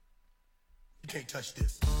can't touch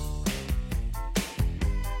this.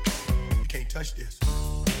 You can't touch this.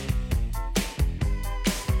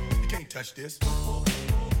 You can't touch this.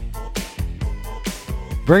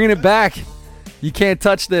 Bringing it back. You can't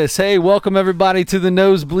touch this. Hey, welcome everybody to the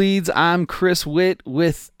Nosebleeds. I'm Chris Witt.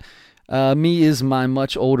 With me is my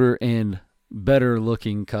much older and better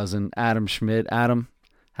looking cousin, Adam Schmidt. Adam,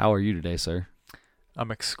 how are you today, sir?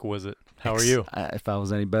 I'm exquisite. How are you? If I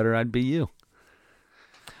was any better, I'd be you.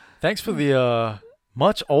 Thanks for the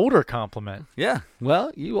much older compliment. Yeah,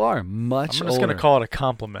 well, you are much older. I'm just going to call it a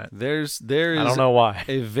compliment. There is. I don't know why.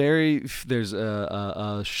 There's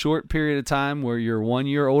a short period of time where you're 1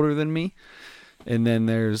 year older than me, and then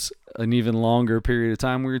there's an even longer period of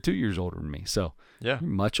time where you're 2 years older than me. So yeah,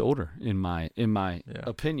 you're much older in my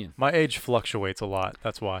opinion. My age fluctuates a lot.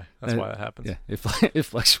 That's why. That's why that happens. Yeah, it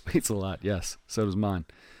fluctuates a lot. Yes, so does mine.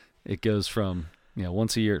 It goes from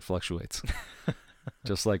once a year it fluctuates,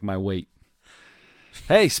 just like my weight.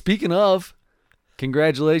 Hey, speaking of,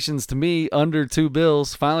 congratulations to me, under $2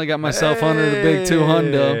 bills. Finally got myself under the big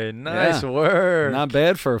 200. Nice work. Not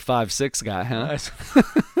bad for a 5'6" guy, huh? Nice.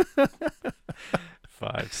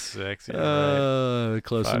 5'6". Yeah, right.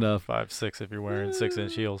 Close enough. 5'6" if you're wearing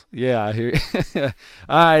 6-inch heels. Yeah, I hear you. All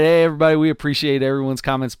right, hey, everybody. We appreciate everyone's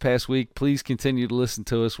comments past week. Please continue to listen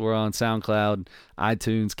to us. We're on SoundCloud,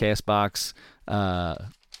 iTunes, CastBox,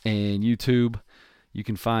 and YouTube. You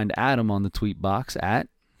can find Adam on the tweet box at...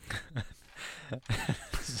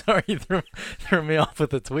 Sorry, you threw me off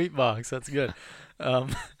with the tweet box. That's good.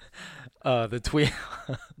 The tweet...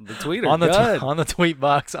 The tweeter, on the tweet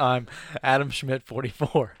box, I'm Adam Schmidt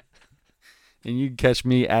 44. And you can catch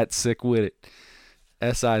me at SickWhittit,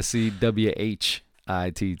 SiCWHITTIT.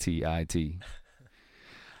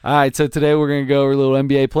 All right, so today we're going to go over a little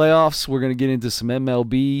NBA playoffs. We're going to get into some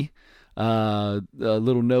MLB. A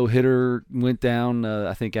little no-hitter went down.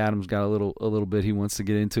 I think Adam's got a little bit he wants to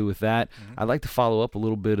get into with that. Mm-hmm. I'd like to follow up a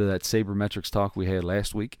little bit of that sabermetrics talk we had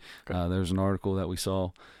last week. Okay. There's an article that we saw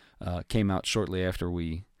came out shortly after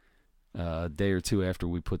a day or two after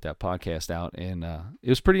we put that podcast out, and it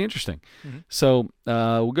was pretty interesting. Mm-hmm. So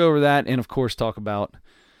we'll go over that and, of course, talk about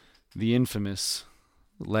the infamous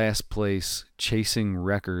last place chasing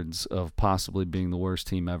records of possibly being the worst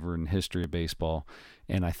team ever in history of baseball.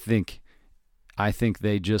 And I think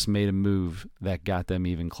they just made a move that got them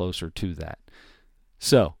even closer to that.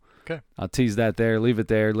 So okay. I'll tease that there, leave it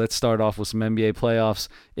there. Let's start off with some NBA playoffs.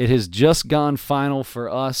 It has just gone final for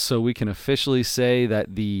us, so we can officially say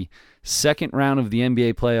that the second round of the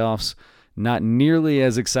NBA playoffs, not nearly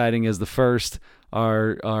as exciting as the first.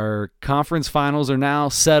 Our conference finals are now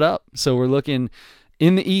set up. So we're looking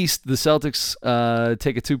in the East. The Celtics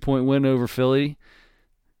take a 2-point win over Philly,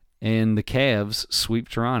 and the Cavs sweep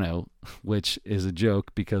Toronto, which is a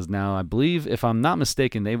joke because now I believe, if I'm not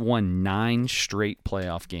mistaken, they've won 9 straight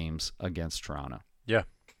playoff games against Toronto. Yeah,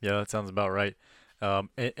 that sounds about right.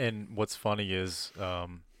 And what's funny is a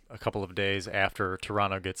couple of days after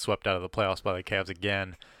Toronto gets swept out of the playoffs by the Cavs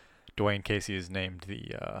again, Dwayne Casey is named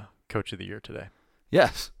the Coach of the Year today.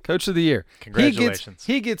 Yes, Coach of the Year. Congratulations.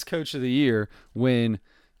 He gets Coach of the Year when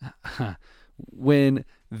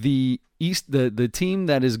the team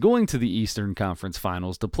that is going to the Eastern Conference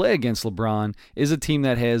Finals to play against LeBron is a team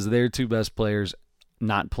that has their 2 best players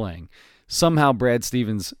not playing. Somehow Brad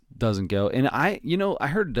Stevens doesn't go, and I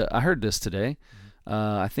heard this today.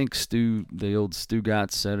 I think the old Stu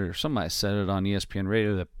Gotts said it, or somebody said it on ESPN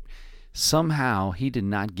Radio, that somehow he did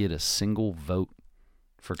not get a single vote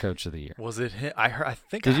for Coach of the Year. Was it him? I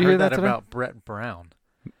think Did I you heard hear that today? about Brett Brown.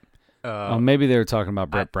 Maybe they were talking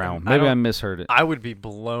about Brett Brown. Maybe I misheard it. I would be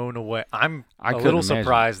blown away. I'm a little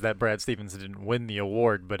surprised that Brad Stevens didn't win the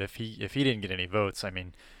award, but if he didn't get any votes, I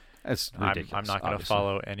mean, that's ridiculous. I'm not going to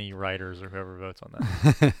follow any writers or whoever votes on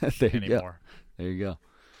that anymore. There you go.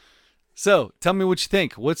 So tell me what you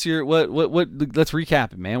think. What's your what? Let's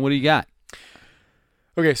recap it, man. What do you got?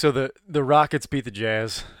 Okay, so the Rockets beat the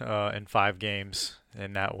Jazz in 5 games,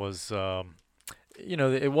 and that was.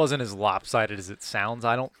 It wasn't as lopsided as it sounds,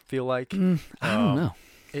 I don't feel like. I don't know.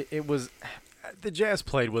 It was – the Jazz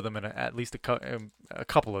played with them in at least a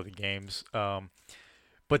couple of the games.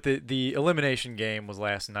 But the elimination game was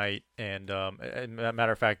last night, and as a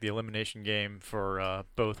matter of fact, the elimination game for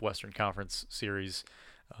both Western Conference series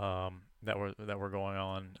that were going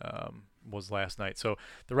on was last night. So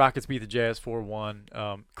the Rockets beat the Jazz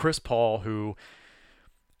 4-1. Chris Paul, who –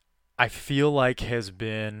 I feel like has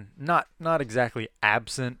been not exactly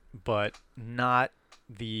absent, but not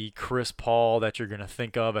the Chris Paul that you're going to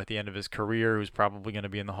think of at the end of his career, who's probably going to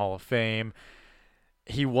be in the Hall of Fame.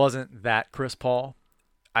 He wasn't that Chris Paul.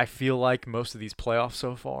 I feel like most of these playoffs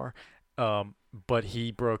so far, but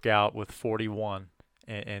he broke out with 41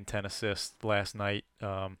 and 10 assists last night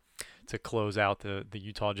to close out the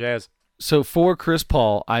Utah Jazz. So for Chris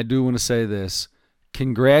Paul, I do want to say this.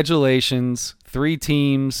 Congratulations. 3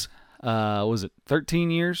 teams. Was it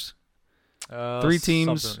 13 years? 3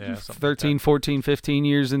 teams, something 13, like 14, 15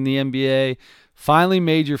 years in the NBA. Finally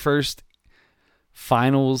made your first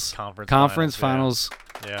finals, conference finals.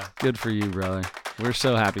 Yeah. Good for you, brother. We're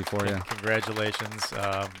so happy for you. Congratulations.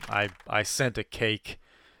 I sent a cake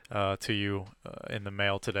to you in the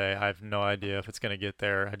mail today. I have no idea if it's going to get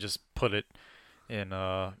there. I just put it in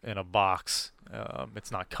a box.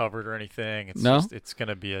 It's not covered or anything. It's going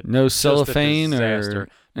to be no cellophane or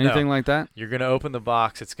anything like that. You're going to open the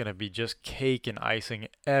box. It's going to be just cake and icing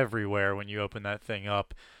everywhere when you open that thing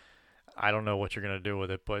up. I don't know what you're going to do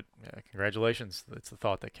with it, but congratulations. It's the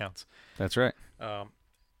thought that counts. That's right.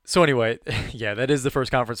 So anyway, yeah, that is the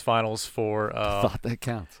first conference finals for. Thought that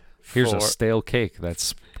counts. Here's a stale cake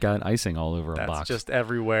that's got icing all over a box. That's just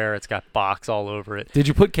everywhere. It's got box all over it. Did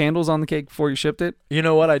you put candles on the cake before you shipped it? You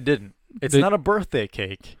know what? I didn't. It's not a birthday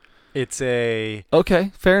cake. It's a.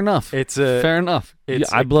 Okay, fair enough. Fair enough.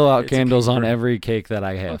 I blow out candles on every cake that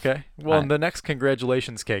I have. Okay. Well, the next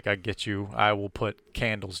congratulations cake I get you, I will put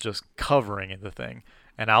candles just covering the thing,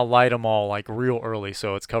 and I'll light them all like real early,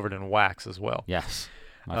 so it's covered in wax as well. Yes,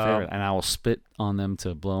 my favorite. And I will spit on them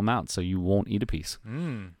to blow them out, so you won't eat a piece.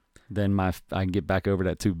 Then I can get back over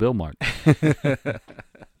that $2 bill mark.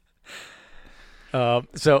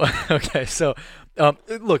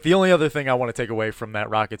 Look, the only other thing I want to take away from that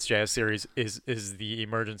Rockets Jazz series is the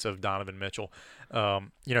emergence of Donovan Mitchell.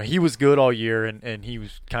 He was good all year, and he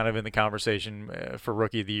was kind of in the conversation for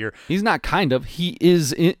Rookie of the Year. He's not kind of. He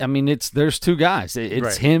is. There's 2 guys. It's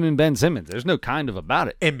right. Him and Ben Simmons. There's no kind of about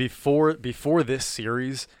it. And before this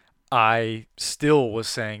series, I still was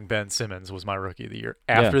saying Ben Simmons was my Rookie of the Year.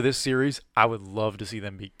 After this series, I would love to see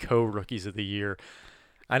them be co-Rookies of the Year.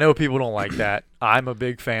 I know people don't like that. I'm a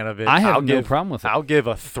big fan of it. I have no problem with it. I'll give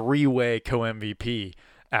a 3-way co-MVP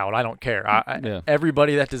out. I don't care.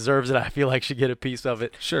 Everybody that deserves it, I feel like should get a piece of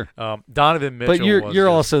it. Sure. Donovan Mitchell. But you're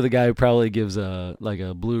also the guy who probably gives a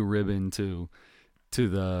blue ribbon to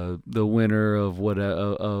the winner of or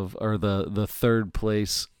the third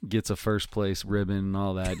place gets a first place ribbon and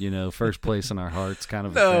all that, first place in our hearts kind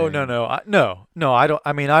of No. I don't.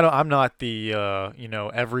 I'm not the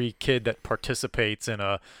every kid that participates in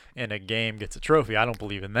a game gets a trophy. I don't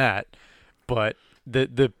believe in that. But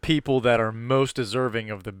the people that are most deserving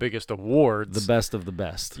of the biggest awards, the best of the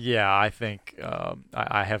best. Yeah, I think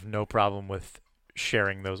I have no problem with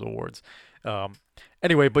sharing those awards.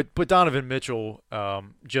 Anyway, but Donovan Mitchell,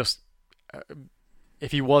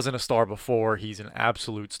 if he wasn't a star before, he's an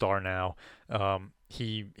absolute star now.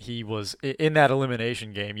 He was in that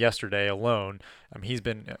elimination game yesterday alone. He's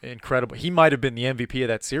been incredible. He might have been the MVP of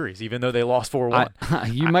that series, even though they lost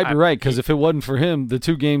 4-1. You might be right, because if it wasn't for him, the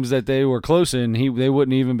 2 games that they were close in, they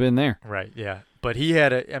wouldn't even been there. Right. Yeah. But he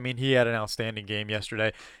had an outstanding game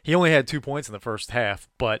yesterday. He only had 2 points in the first half,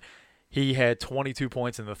 but he had 22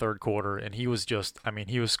 points in the third quarter, and he was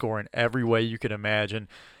scoring every way you could imagine.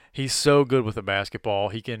 He's so good with the basketball.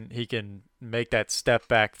 He can make that step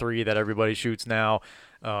back 3 that everybody shoots now.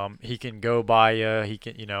 He can go by you. He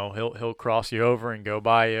can, he'll cross you over and go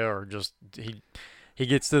by you, or just he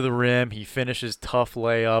gets to the rim. He finishes tough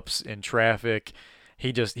layups in traffic.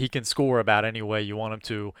 He can score about any way you want him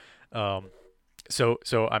to.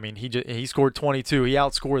 He scored 22. He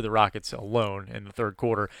outscored the Rockets alone in the third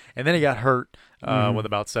quarter, and then he got hurt with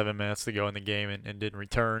about 7 minutes to go in the game and didn't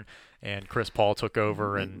return. And Chris Paul took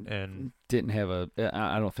over and didn't have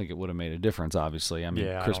I don't think it would have made a difference. Obviously,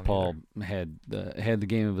 Chris Paul had the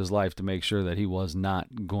game of his life to make sure that he was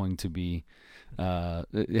not going to be have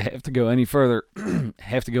to go any further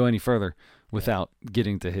without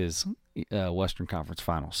getting to his Western Conference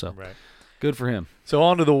final. So. Right. Good for him. So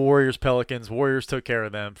on to the Warriors-Pelicans. Warriors took care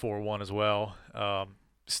of them 4-1 as well.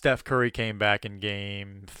 Steph Curry came back in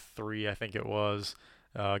Game 3, I think it was,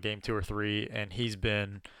 Game 2 or 3, and he's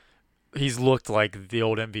looked like the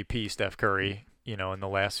old MVP Steph Curry, in the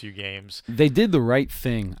last few games. They did the right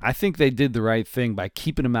thing. I think they did the right thing by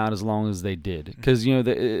keeping him out as long as they did. Because,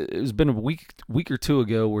 it's been a week or 2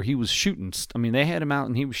 ago where he was shooting. They had him out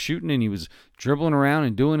and he was shooting and he was dribbling around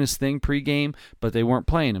and doing his thing pregame, but they weren't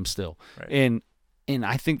playing him still. Right. And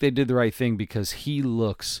I think they did the right thing because he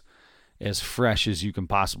looks as fresh as you can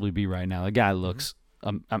possibly be right now. The guy looks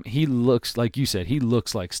he looks, like you said, he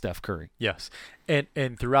looks like Steph Curry. Yes.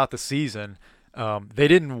 And throughout the season, they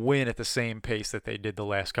didn't win at the same pace that they did the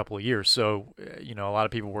last couple of years. So, a lot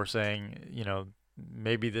of people were saying,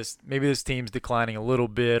 maybe this team's declining a little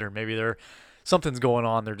bit, or maybe something's going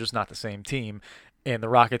on. They're just not the same team. And the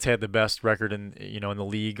Rockets had the best record in the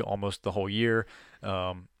league almost the whole year.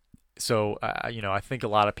 So I think a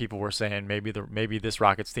lot of people were saying maybe this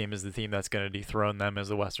Rockets team is the team that's going to dethrone them as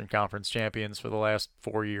the Western Conference champions for the last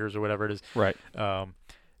 4 years or whatever it is. Right.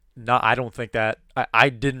 I don't think that. I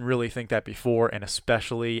didn't really think that before, and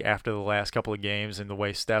especially after the last couple of games and the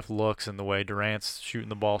way Steph looks and the way Durant's shooting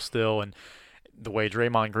the ball still and the way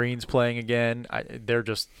Draymond Green's playing again.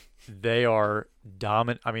 They are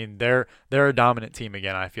dominant. I mean, they're a dominant team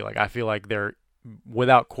again. I feel like they're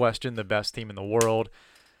without question the best team in the world.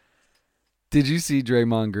 Did you see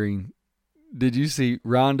Draymond Green? Did you see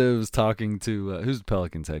Rondo was talking to who's the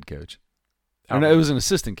Pelicans head coach? Or no, it was an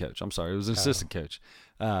assistant coach. I'm sorry, it was an assistant coach.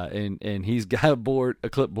 And he's got a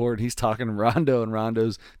clipboard. He's talking to Rondo,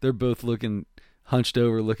 and they're both looking hunched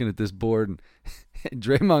over, looking at this board, and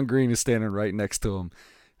Draymond Green is standing right next to him,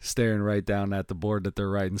 staring right down at the board that they're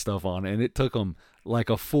writing stuff on. And it took them like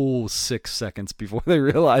a full 6 seconds before they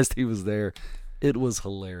realized he was there. It was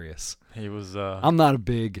hilarious. He was. I'm not a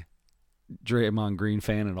big Draymond Green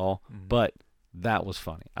fan at all, but that was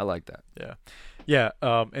funny. I like that. Yeah.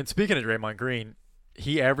 And speaking of Draymond Green,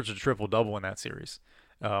 he averaged a triple-double in that series.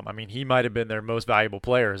 I mean, he might have been their most valuable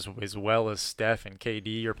player as well as Steph and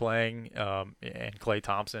KD are playing, and Klay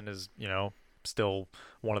Thompson is, still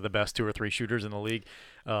one of the best 2 or 3 shooters in the league.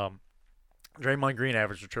 Draymond Green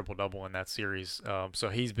averaged a triple-double in that series. So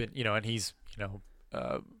he's been, and he's,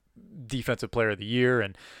 defensive player of the year,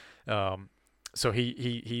 and so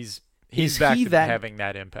he's back to having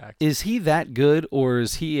that impact. Is he that good, or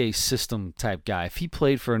is he a system type guy? If he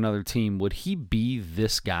played for another team, would he be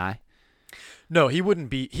this guy? No, he wouldn't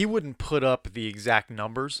be. He wouldn't put up the exact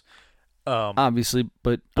numbers. Obviously,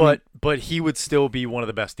 but he would still be one of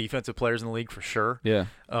the best defensive players in the league for sure. Yeah.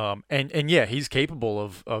 And yeah, he's capable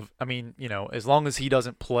of. I mean, as long as he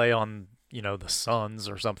doesn't play on the Suns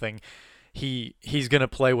or something, he's going to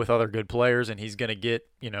play with other good players, and he's going to get,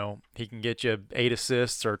 he can get you 8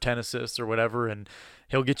 assists or 10 assists or whatever, and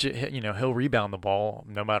he'll get you, he'll rebound the ball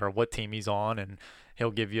no matter what team he's on, and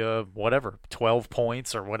he'll give you 12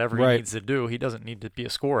 points or whatever he needs to do. He doesn't need to be a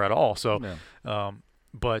scorer at all. So,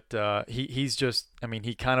 he's just, I mean,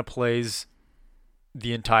 he kind of plays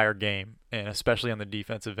the entire game, and especially on the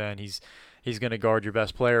defensive end, he's going to guard your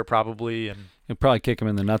best player probably, and he'll probably kick him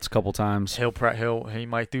in the nuts a couple times. He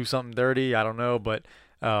might do something dirty. I don't know, but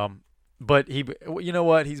he, you know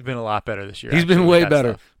what? He's been a lot better this year. He's been way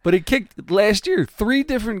better. But he kicked last year 3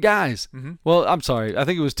 different guys. Mm-hmm. Well, I'm sorry. I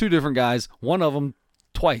think it was 2 different guys. One of them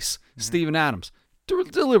twice. Mm-hmm. Steven Adams.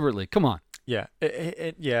 Deliberately. Come on. Yeah.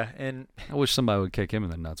 And I wish somebody would kick him in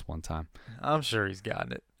the nuts one time. I'm sure he's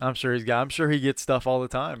gotten it. I'm sure he gets stuff all the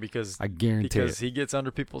time because I guarantee he gets under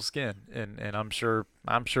people's skin, and I'm sure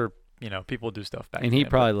people do stuff back. And he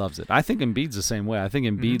probably loves it. I think Embiid's the same way. I think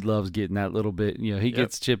Embiid loves getting that little bit. He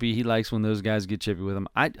gets chippy. He likes when those guys get chippy with him.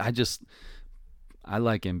 I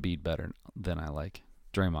like Embiid better than I like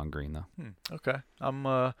Draymond Green though. Okay.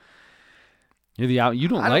 You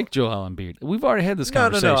don't like Joel Embiid. We've already had this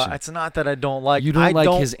conversation. No. It's not that I don't like. You don't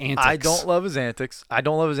like his antics. I don't love his antics.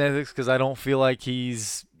 Because I don't feel like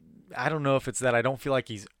he's. I don't know if it's that I don't feel like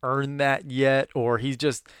he's earned that yet, or he's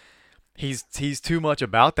just. He's too much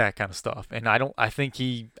about that kind of stuff, and I think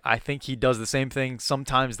he does the same thing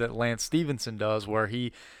sometimes that Lance Stevenson does, where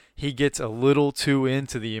he gets a little too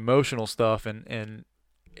into the emotional stuff and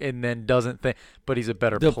then doesn't think. But he's a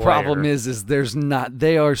better player. The problem is there's not.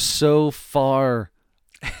 They are so far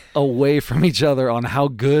away from each other on how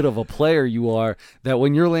good of a player you are that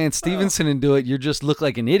when you're Lance Stevenson and do it, you just look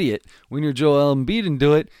like an idiot. When you're Joel Embiid and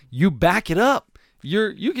do it, you back it up.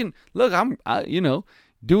 You can look.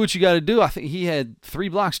 Do what you got to do. I think he had 3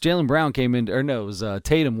 blocks. Jaylen Brown came in, or no, it was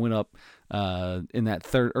Tatum went up in that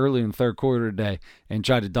early in the third quarter today and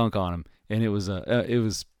tried to dunk on him, and it was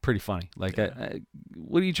pretty funny. Like,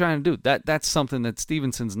 what are you trying to do? That's something that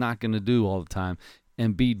Stevenson's not going to do all the time,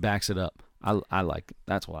 and Embiid backs it up. I like it.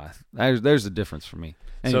 That's why. There's a difference for me.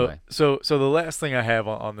 Anyway. So the last thing I have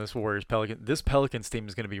on this Warriors Pelicans team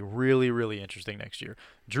is going to be really, really interesting next year.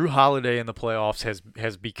 Jrue Holiday in the playoffs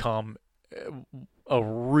has become a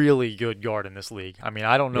really good guard in this league. I mean,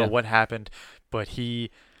 I don't know what happened, but he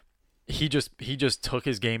just took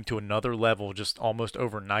his game to another level just almost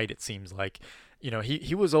overnight, it seems like.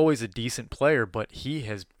 He was always a decent player, but he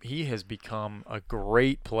has become a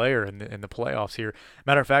great player in the playoffs here.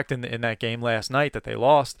 Matter of fact, in that game last night that they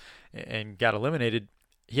lost and got eliminated,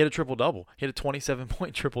 he had a triple-double. He had a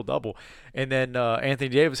 27-point triple-double. And then Anthony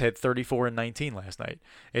Davis had 34 and 19 last night.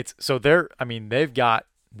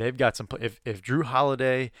 They've got some. If Jrue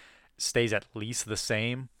Holiday stays at least the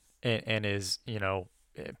same and is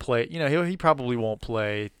play. He probably won't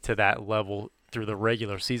play to that level through the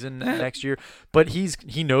regular season next year, but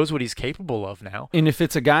he knows what he's capable of now. And if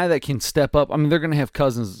it's a guy that can step up, I mean, they're going to have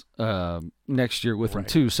Cousins next year with him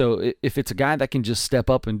too. So if it's a guy that can just step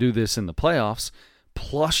up and do this in the playoffs,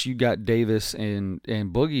 plus you got Davis and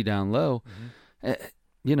Boogie down low,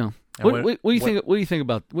 What do you think? What do you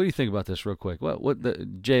think about this, real quick? What the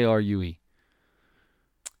JRUE?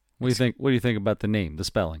 What do you think about the name, the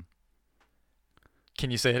spelling? Can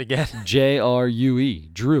you say it again?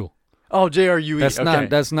 JRUE, Drew. Oh, JRUE. That's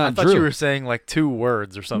not I thought Drew. you were saying like 2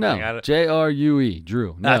 words or something. No, JRUE,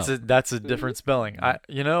 Drew. No. That's a different spelling.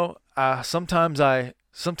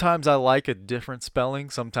 Sometimes I like a different spelling.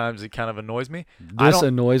 Sometimes it kind of annoys me. This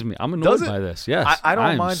annoys me. I'm annoyed by this. Yes, I don't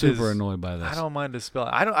am mind. Super annoyed by this. I don't mind his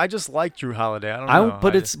spelling. I just like Drew Holiday. I don't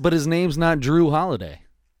know. But his name's not Drew Holiday.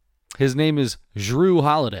 His name is Drew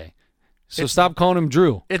Holiday. So stop calling him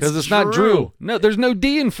Drew, because it's not Drew. No, there's no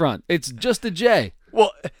D in front. It's just a J.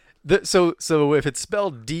 Well, so if it's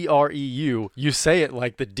spelled DREU, you say it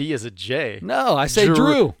like the D is a J. No, I say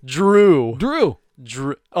Drew. Drew.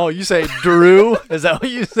 Oh, you say Drew? Is that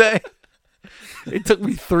what you say? It took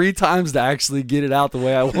me 3 times to actually get it out the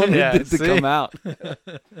way I wanted it to come out.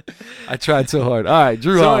 I tried so hard. All right,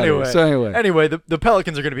 Drew Holiday. Anyway, the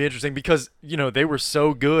Pelicans are going to be interesting because, they were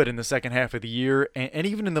so good in the second half of the year and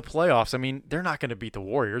even in the playoffs. I mean, they're not going to beat the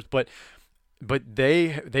Warriors, but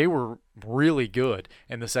they were really good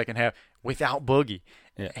in the second half without Boogie.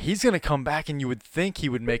 Yeah. He's going to come back, and you would think he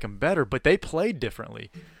would make them better, but they played differently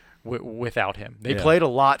without him. They played a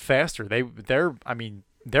lot faster.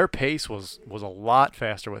 Their pace was a lot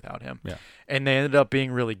faster without him. Yeah. And they ended up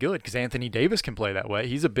being really good because Anthony Davis can play that way.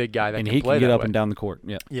 He's a big guy that can play that way. And he can get up and down the court.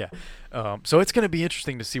 Yeah. Yeah. So it's going to be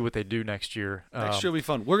interesting to see what they do next year. Next year will be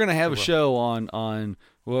fun. We're going to have a show on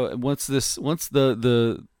once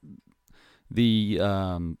the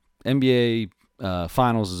NBA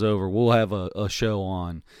finals is over, we'll have a show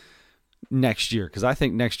on next year, because I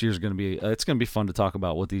think next year is going to be it's going to be fun to talk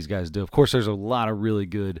about what these guys do. Of course, there's a lot of really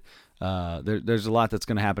good there's a lot that's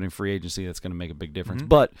going to happen in free agency that's going to make a big difference.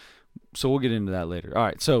 But so we'll get into that later. All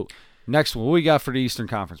right, so next one, what we got for the Eastern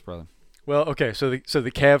Conference, brother? Well, okay, so the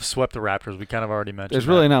Cavs swept the Raptors. We kind of already mentioned. There's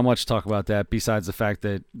really not much to talk about that besides the fact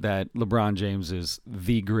that LeBron James is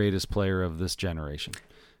the greatest player of this generation.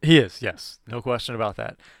 He is, yes, no question about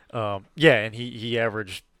that. And he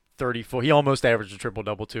averaged 34. He almost averaged a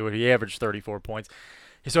triple-double too. He averaged 34 points.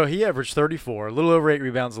 So he averaged 34, a little over 8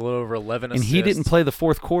 rebounds, a little over 11 assists. And he didn't play the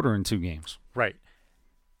fourth quarter in 2 games. Right.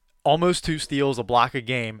 Almost 2 steals, a block a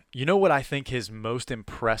game. You know what I think his most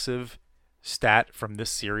impressive stat from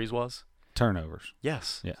this series was? Turnovers.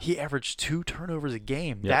 Yes. Yeah. He averaged 2 turnovers a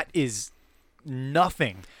game. Yep. That is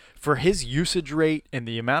nothing. For his usage rate and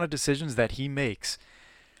the amount of decisions that he makes,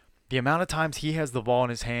 the amount of times he has the ball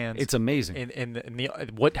in his hands. It's amazing.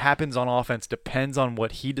 And what happens on offense depends on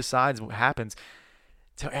what he decides what happens.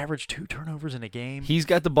 To average 2 turnovers in a game. He's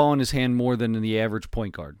got the ball in his hand more than the average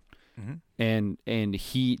point guard. Mm-hmm. And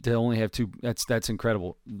he to only have 2, that's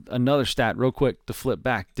incredible. Another stat real quick to flip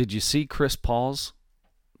back. Did you see Chris Paul's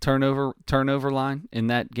turnover line in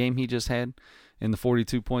that game he just had in the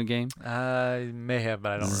 42-point game? I may have,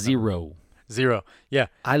 but I don't remember. 0. 0. Yeah.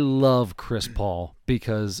 I love Chris Paul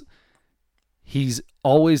because he's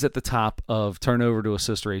always at the top of turnover to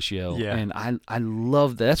assist ratio. Yeah. And I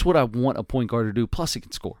love that. That's what I want a point guard to do. Plus, he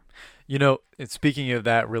can score. And speaking of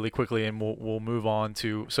that really quickly, and we'll move on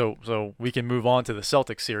to so we can move on to the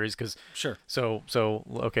Celtics series because sure. So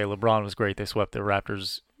okay, LeBron was great. They swept the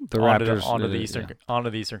Raptors. Onto the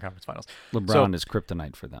Eastern Conference Finals. LeBron is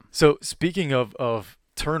kryptonite for them. So speaking of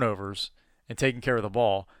turnovers and taking care of the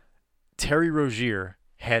ball, Terry Rozier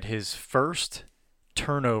had his first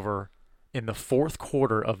turnover in the fourth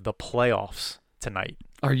quarter of the playoffs tonight.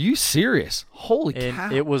 Are you serious? Holy cow.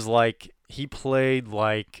 It was like he played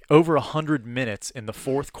like over 100 minutes in the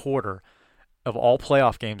fourth quarter of all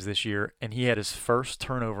playoff games this year, and he had his first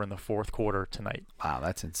turnover in the fourth quarter tonight. Wow,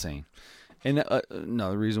 that's insane. And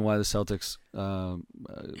the reason why the Celtics go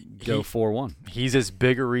 4-1. He's as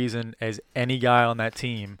big a reason as any guy on that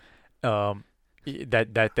team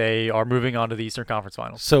that they are moving on to the Eastern Conference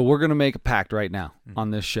Finals. So we're going to make a pact right now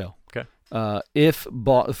on this show. Okay. If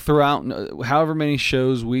throughout however many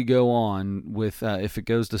shows we go on with, if it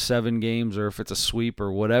goes to 7 games or if it's a sweep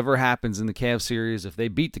or whatever happens in the Cavs series, if they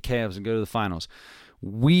beat the Cavs and go to the finals,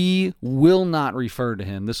 we will not refer to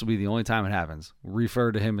him. This will be the only time it happens.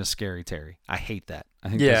 Refer to him as Scary Terry. I hate that. I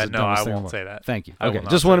think I won't say that. Thank you. Okay,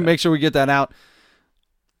 just want to make sure we get that out.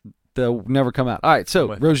 They'll never come out. All right,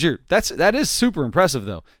 so Rozier, that is super impressive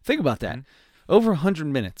though. Think about that. Mm-hmm. Over 100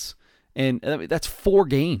 minutes. And I mean, that's 4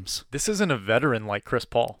 games. This isn't a veteran like Chris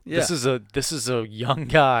Paul. Yeah. This is a young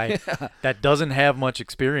guy that doesn't have much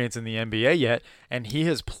experience in the NBA yet, and he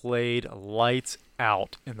has played lights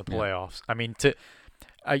out in the playoffs. I mean,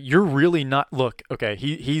 you're really not. Look, okay,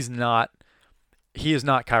 he is not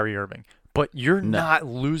Kyrie Irving, but you're not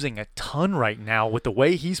losing a ton right now with the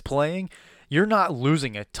way he's playing. You're not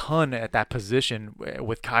losing a ton at that position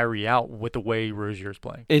with Kyrie out with the way Rozier's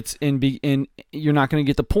playing. It's and you're not going to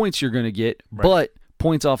get the points you're going to get, Right. but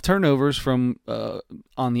points off turnovers from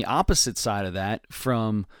on the opposite side of that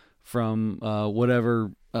from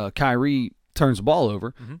whatever Kyrie turns the ball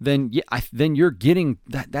over, then then you're getting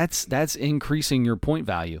that's increasing your point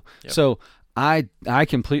value. Yep. So I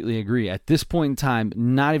completely agree. At this point in time,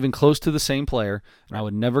 not even close to the same player, and I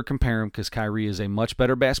would never compare him because Kyrie is a much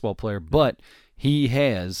better basketball player, but he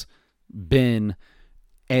has been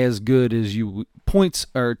as good as you points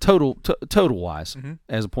or total wise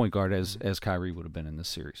as a point guard as Kyrie would have been in this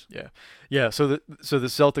series. Yeah. So the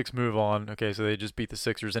Celtics move on. Okay, so they just beat the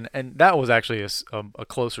Sixers, and that was actually a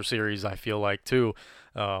closer series. I feel like too,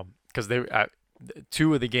 because they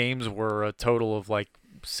 2 of the games were a total of like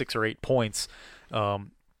 6 or 8 points.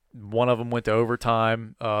 One of them went to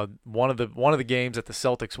overtime. One of the games that the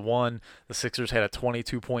Celtics won, the Sixers had a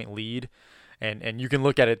 22-point lead, and you can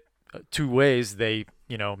look at it 2 ways. They,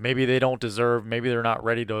 maybe they don't deserve, maybe they're not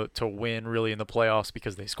ready to win really in the playoffs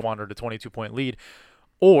because they squandered a 22-point lead,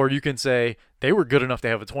 or you can say they were good enough to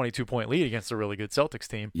have a 22-point lead against a really good Celtics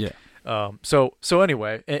team. Yeah. So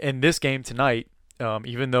anyway, in this game tonight,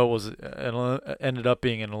 even though it was ended up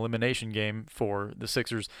being an elimination game for the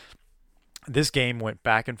Sixers, this game went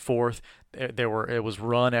back and forth. It was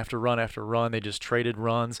run after run after run. They just traded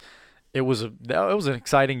runs. It was an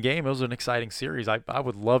exciting game. It was an exciting series. I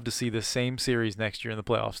would love to see the same series next year in the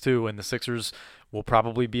playoffs too. And the Sixers will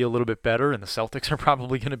probably be a little bit better, and the Celtics are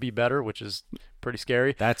probably going to be better, which is pretty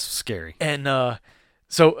scary. That's scary. And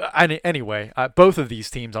anyway, both of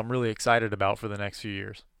these teams I'm really excited about for the next few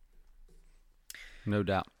years. No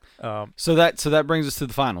doubt. So that brings us to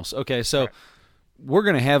the finals. Okay, so we're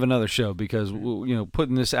going to have another show because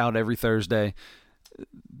putting this out every Thursday.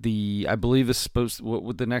 I believe this is supposed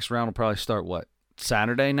to, the next round will probably start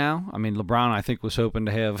Saturday now. I mean, LeBron I think was hoping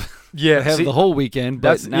to have the whole weekend,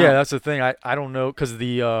 but that's the thing. I don't know because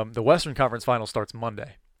the Western Conference Final starts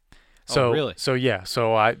Monday. So really? So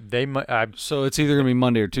so it's either gonna be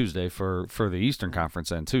Monday or Tuesday for the Eastern Conference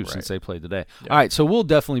then too, since they played today. Yeah. All right, so we'll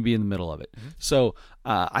definitely be in the middle of it. So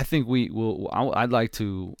I think we will. I'd like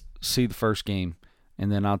to see the first game,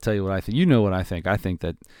 and then I'll tell you what I think. You know what I think. I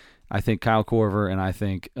think Kyle Korver and I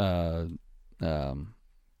think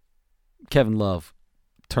Kevin Love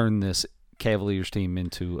turn this Cavaliers team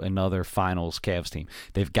into another finals Cavs team.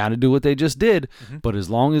 They've got to do what they just did, but as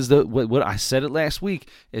long as what I said it last week,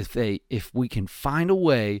 if we can find a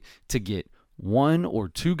way to get 1 or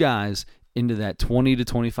 2 guys into that 20 to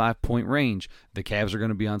 25 point range, the Cavs are going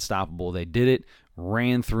to be unstoppable. They did it,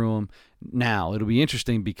 ran through them. Now, it'll be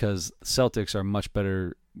interesting because Celtics are much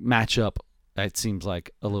better matchup. It seems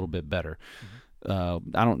like a little bit better. Trying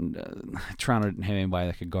to have anybody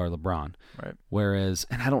that could guard LeBron. Right. Whereas,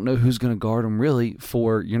 and I don't know who's going to guard him really.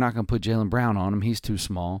 You're not going to put Jaylen Brown on him. He's too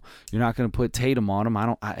small. You're not going to put Tatum on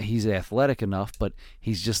him. He's athletic enough, but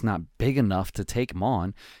he's just not big enough to take him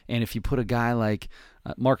on. And if you put a guy like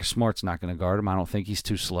Marcus Smart's not going to guard him. I don't think he's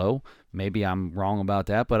too slow. Maybe I'm wrong about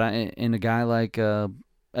that, but a guy like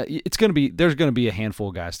there's going to be a handful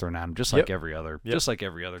of guys thrown at him, just like every other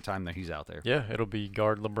time that he's out there. Yeah, it'll be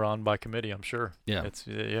guard LeBron by committee, I'm sure. Yeah,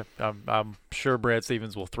 I'm sure Brad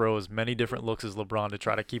Stevens will throw as many different looks as LeBron to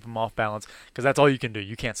try to keep him off balance because that's all you can do.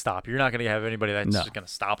 You can't stop. You're not going to have anybody that's just going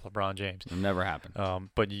to stop LeBron James. It'll never happen.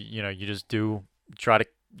 But you just do try to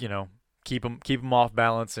keep him off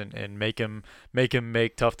balance and make him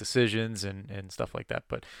make tough decisions and stuff like that.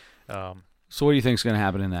 But so what do you think is going to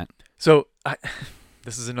happen in that? So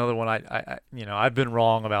this is another one I've been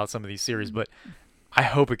wrong about some of these series, but I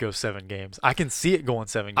hope it goes 7 games. I can see it going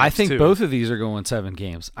 7 games. I think too. both of these are going 7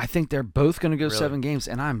 games. I think they're both going to go 7 games,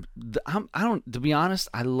 and I don't. To be honest,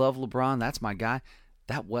 I love LeBron. That's my guy.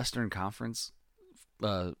 That Western Conference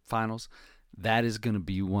Finals, that is going to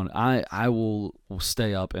be one. I will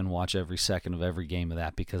stay up and watch every second of every game of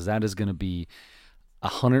that because that is going to be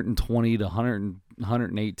 120 to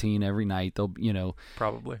 118 every night.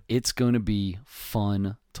 Probably. It's going to be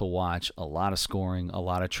fun to watch. A lot of scoring, a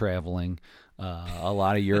lot of traveling, a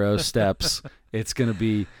lot of Euro steps. It'll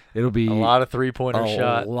be a lot of 3-pointer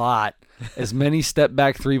shot. A lot. As many step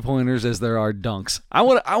back 3-pointers as there are dunks. I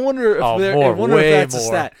wonder if that's a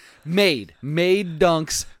stat. Made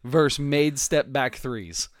dunks versus made step back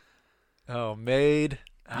threes. Oh, made.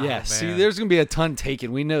 Yeah, Oh, see, man. there's going to be a ton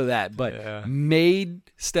taken. We know that. But Yeah. made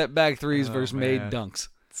step back threes Oh, versus made man. dunks.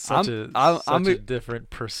 Such I'm a different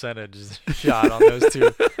percentage shot on those two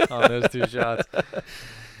shots.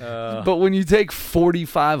 But when you take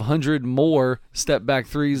 4,500 more step back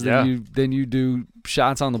threes Yeah. than you do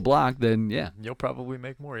shots on the block, then yeah. You'll probably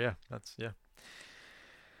make more. Yeah,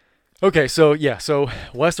 Okay, so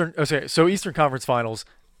Eastern Conference Finals.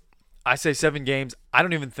 I say 7 games. I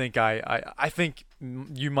don't even think I think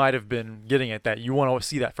you might have been getting at that. You want to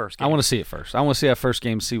see that first game. I want to see it first. I want to see that first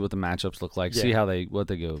game, see what the matchups look like, see Yeah. how what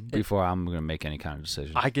they go before I'm going to make any kind of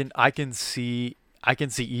decision. I can see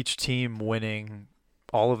each team winning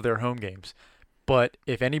all of their home games. But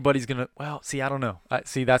if anybody's gonna, I don't know.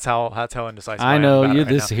 That's how indecisive I am know about it you.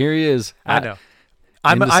 right This now. here he is. I know.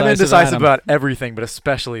 I'm Indecisive indecisive Adam. about everything, but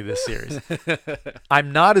especially this series.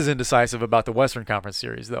 I'm not as indecisive about the Western Conference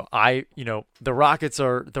series, though. The Rockets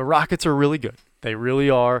are really good. They really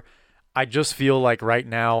are. I just feel like right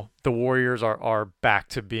now the Warriors are back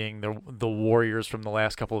to being the Warriors from the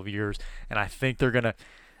last couple of years, and I think they're gonna.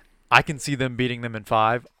 I can see them beating them in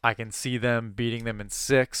 5. I can see them beating them in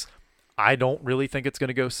 6. I don't really think it's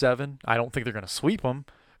gonna go 7. I don't think they're gonna sweep them,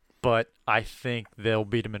 but I think they'll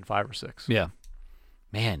beat them in 5 or 6. Yeah.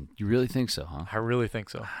 Man, you really think so, huh? I really think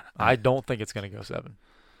so. I don't think it's going to go 7.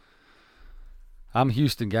 I'm a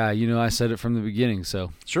Houston guy. I said it from the beginning,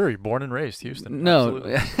 so. Sure, you're born and raised Houston. No.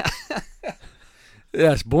 Absolutely.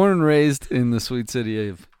 Yes, born and raised in the sweet city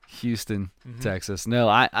of Houston, Texas. No,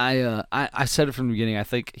 I said it from the beginning. I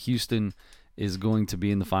think Houston is going to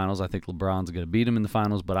be in the finals. I think LeBron's going to beat him in the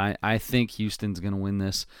finals, but I think Houston's going to win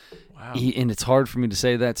this. Wow. And it's hard for me to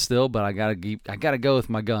say that still, but I gotta go with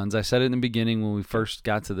my guns. I said it in the beginning when we first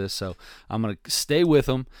got to this, so I'm gonna stay with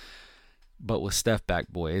them. But with Steph back,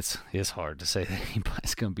 boy, it's hard to say that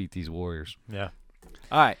anybody's gonna beat these Warriors. Yeah.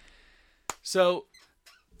 All right, so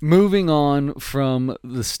moving on from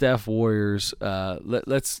the Steph Warriors,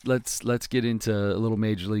 let's get into a little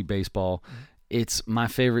Major League Baseball. It's my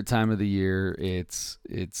favorite time of the year. It's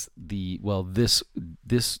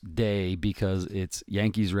this day because it's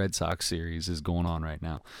Yankees Red Sox series is going on right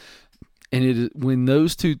now, and when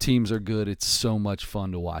those two teams are good, it's so much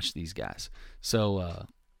fun to watch these guys. So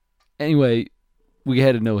anyway, we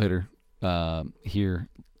had a no-hitter here,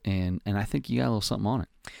 and I think you got a little something on it.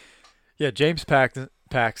 Yeah, James Paxton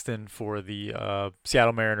for the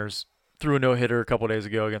Seattle Mariners threw a no-hitter a couple days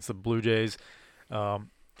ago against the Blue Jays.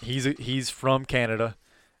 He's from Canada,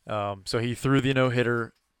 so he threw the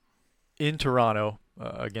no-hitter in Toronto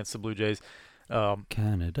against the Blue Jays.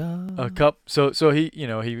 Canada. So he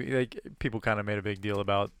people kind of made a big deal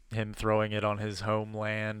about him throwing it on his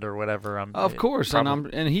homeland or whatever. Of course,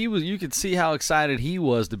 and he was. You could see how excited he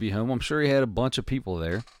was to be home. I'm sure he had a bunch of people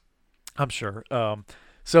there. I'm sure. Fine,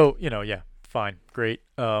 great.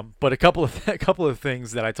 But a couple of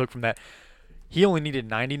things that I took from that. He only needed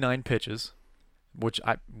 99 pitches, which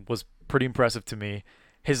was pretty impressive to me.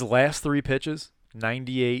 His last 3 pitches,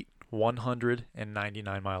 98, 100, and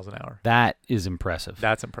 99 miles an hour. That is impressive.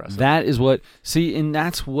 That's impressive. That is what – see, and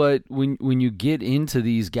that's what – when you get into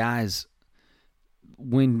these guys,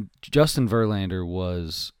 when Justin Verlander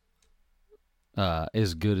was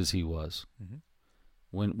as good as he was,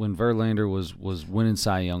 when Verlander was winning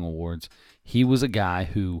Cy Young Awards, he was a guy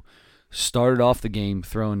who – started off the game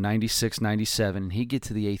throwing 96, 97, and he'd get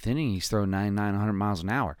to the 8th inning, he's throwing 99, 100 miles an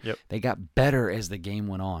hour. Yep. They got better as the game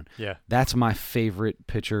went on. Yeah. That's my favorite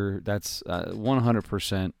pitcher. That's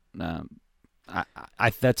 100%.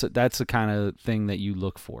 That's the kind of thing that you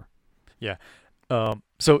look for. Yeah.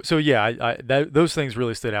 Those things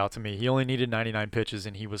really stood out to me. He only needed 99 pitches,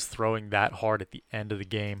 and he was throwing that hard at the end of the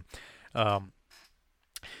game.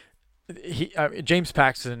 James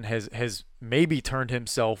Paxton has maybe turned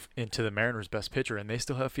himself into the Mariners' best pitcher, and they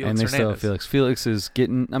still have Felix Hernandez. Still have Felix. Felix is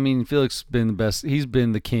getting. Felix has been the best. He's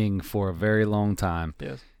been the king for a very long time.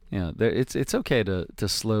 Yes. It's okay to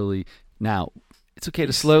slowly now. It's okay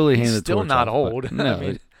to slowly hand the torch off. Still not old.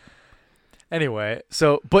 No. Anyway,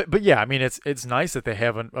 but yeah, it's nice that they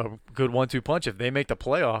have a good 1-2 punch. If they make the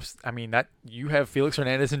playoffs, that you have Felix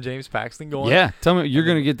Hernandez and James Paxton going. Yeah, tell me you're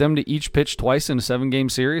going to get them to each pitch twice in a 7-game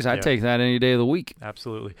series. I'd take that any day of the week.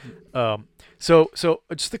 Absolutely. So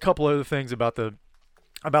just a couple other things about the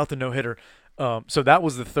no-hitter. So that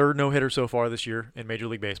was the 3rd no-hitter so far this year in Major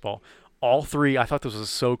League Baseball. All 3, I thought this was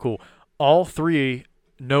so cool. All 3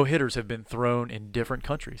 no-hitters have been thrown in different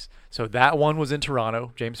countries. So that one was in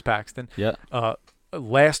Toronto, James Paxton. Yeah.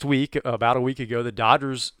 last week, about a week ago, the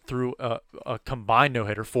Dodgers threw a combined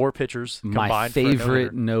no-hitter, 4 pitchers combined. My for a no-hitter.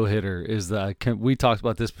 favorite no-hitter is we talked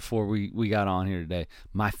about this before we got on here today.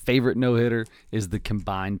 My favorite no-hitter is the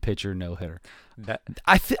combined pitcher no-hitter.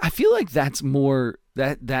 I feel like that's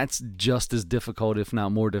just as difficult, if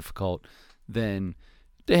not more difficult, than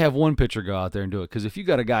they have one pitcher go out there and do it. Because if you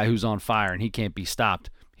got a guy who's on fire and he can't be stopped,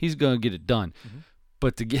 he's going to get it done. Mm-hmm.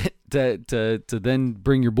 But to get to then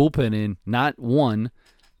bring your bullpen in, not 1,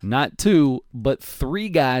 not 2, but 3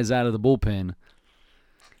 guys out of the bullpen.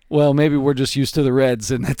 Well, maybe we're just used to the Reds,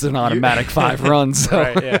 and it's an automatic 5 runs. So.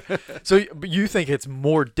 Right, yeah. So, but you think it's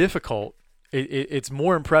more difficult? It's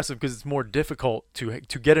more impressive because it's more difficult to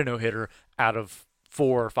get a no-hitter out of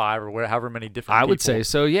 4 or 5 or however many different I people. would say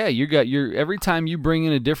so. Yeah, every time you bring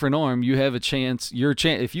in a different arm, you have a chance.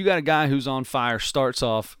 If you got a guy who's on fire, starts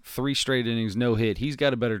off 3 straight innings, no hit, he's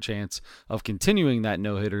got a better chance of continuing that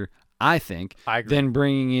no hitter. I think. I agree. Than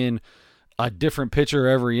bringing in a different pitcher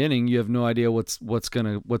every inning. You have no idea what's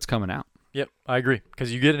coming out. Yep, I agree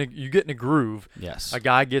because you get in a groove. Yes, a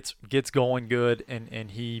guy gets going good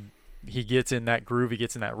and he gets in that groove, he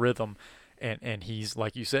gets in that rhythm, and he's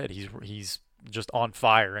like you said, he's just on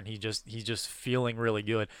fire and he's just feeling really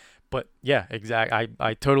good. But yeah, exactly.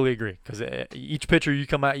 I totally agree because each pitcher you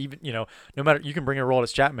come out, even no matter, you can bring a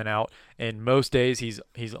Aroldis Chapman out, and most days he's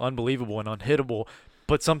unbelievable and unhittable.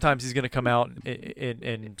 But sometimes he's going to come out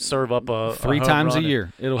and serve up a 3 home times a run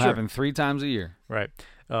year. It'll Sure. happen 3 times a year. Right.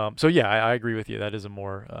 So yeah, I agree with you. That is a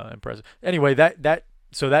more impressive. Anyway, that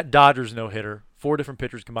Dodgers no hitter, 4 different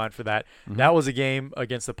pitchers combined for that. Mm-hmm. That was a game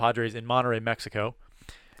against the Padres in Monterrey, Mexico,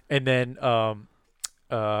 and then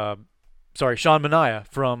Sean Manaea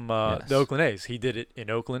from the Oakland A's. He did it in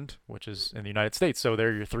Oakland, which is in the United States. So there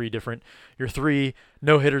are your 3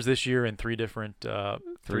 no hitters this year in 3 different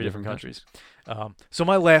countries. So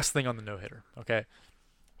my last thing on the no hitter. Okay.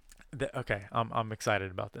 I'm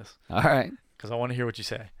excited about this. All right. Because I want to hear what you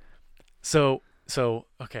say. So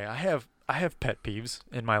okay, I have pet peeves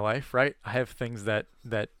in my life, right? I have things that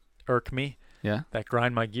irk me. Yeah. That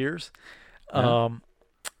grind my gears. Yeah.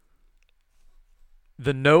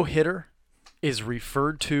 The no hitter is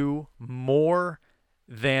referred to more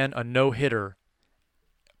than a no hitter.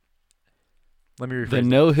 Let me rephrase The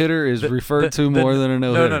no hitter is referred to more than a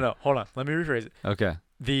no hitter. No. Hold on. Let me rephrase it. Okay.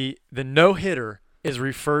 The no hitter is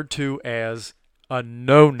referred to as a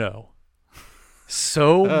no.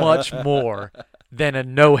 So much more than a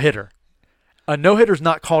no hitter. A no hitter is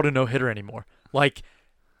not called a no hitter anymore. Like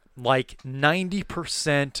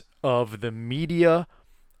 90% of the media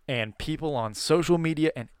and people on social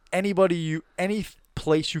media and any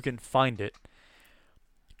place you can find it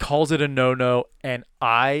calls it a no, and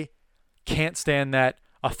I can't stand that.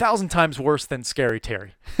 1,000 times worse than Scary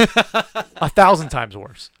Terry. 1,000 times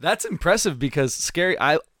worse. That's impressive because Scary.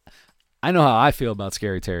 I know how I feel about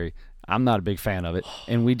Scary Terry. I'm not a big fan of it,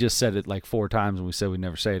 and we just said it like 4 times, and we said we'd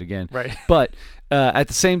never say it again. Right. But at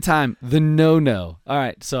the same time, the no. All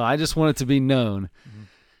right, so I just want it to be known. Mm-hmm.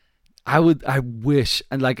 I wish,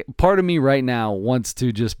 and like part of me right now wants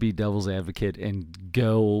to just be devil's advocate and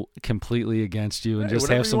go completely against you and just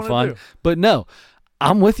have some fun. Do. But no,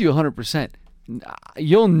 I'm with you 100%.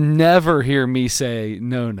 You'll never hear me say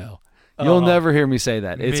no. You'll never hear me say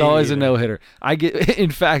that. It's always a no-hitter.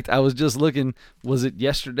 In fact, I was just looking. Was it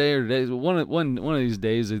yesterday or today? One of these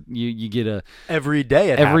days, you get a every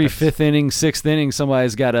day. Every happens. 5th inning, 6th inning,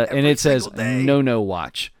 somebody's got a, and it says day. no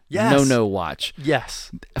watch. Yes. No watch.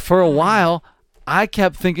 Yes. For a while, I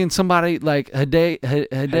kept thinking somebody like Hideo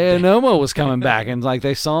Nomo was coming back, and like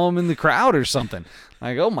they saw him in the crowd or something.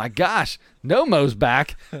 Like, oh my gosh, Nomo's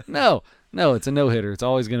back. No, it's a no-hitter. It's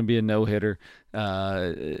always going to be a no-hitter.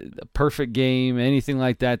 A perfect game, anything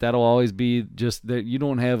like that, that'll always be just that. You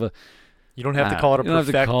don't have to call it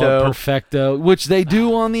a perfecto, which they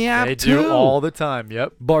do on the app they too. do all the time.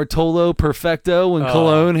 Yep. Bartolo perfecto when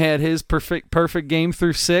Colon had his perfect game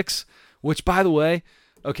through 6. Which, by the way,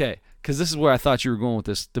 okay, because this is where I thought you were going with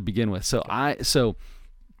this to begin with.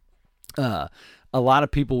 A lot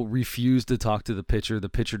of people refuse to talk to the pitcher. The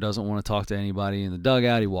pitcher doesn't want to talk to anybody in the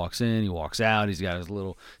dugout. He walks in, he walks out. He's got his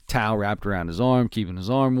little towel wrapped around his arm, keeping his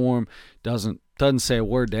arm warm. Doesn't say a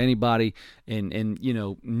word to anybody, and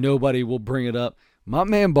nobody will bring it up. My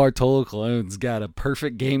man Bartolo Colon's got a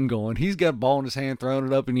perfect game going. He's got a ball in his hand, throwing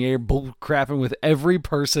it up in the air, bull crapping with every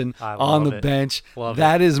person on the bench.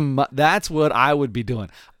 That's what I would be doing.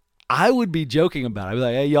 I would be joking about it. I'd be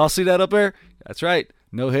like, hey, y'all see that up there? That's right.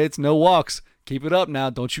 No hits, no walks. Keep it up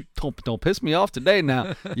now. Don't piss me off today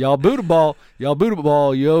now. Y'all boot a ball. You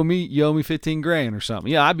owe me $15,000 or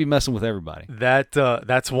something. Yeah, I'd be messing with everybody.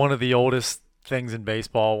 That's one of the oldest things in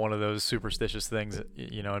baseball, one of those superstitious things,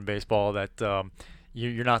 in baseball that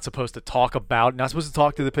you're not supposed to talk about, not supposed to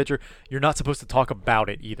talk to the pitcher. You're not supposed to talk about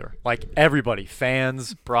it either. Like everybody,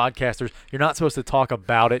 fans, broadcasters, you're not supposed to talk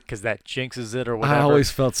about it because that jinxes it or whatever. I always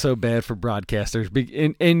felt so bad for broadcasters.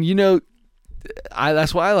 And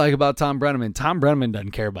that's what I like about Tom Brenneman. Tom Brenneman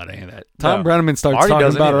doesn't care about any of that. Tom Brenneman starts Marty talking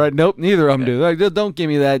doesn't about it, either. right? Nope, neither of them do. Like, don't give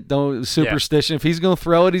me that superstition. If he's going to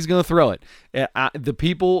throw it, he's going to throw it. The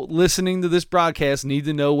people listening to this broadcast need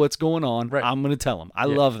to know what's going on. Right. I'm going to tell them. I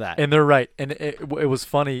love that. And they're right. And it was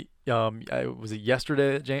funny. Was it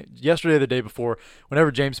yesterday? Yesterday or the day before,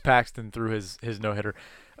 whenever James Paxton threw his no-hitter,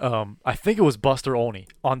 I think it was Buster Olney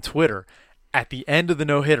on Twitter at the end of the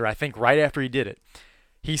no-hitter, I think right after he did it.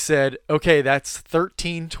 He said, okay, that's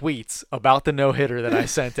 13 tweets about the no-hitter that I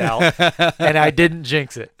sent out, and I didn't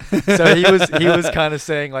jinx it. So he was kind of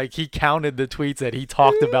saying, like, he counted the tweets that he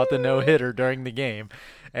talked about the no-hitter during the game,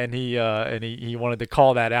 and he wanted to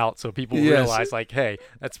call that out so people realize, like, hey,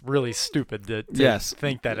 that's really stupid to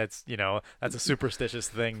think that it's, that's a superstitious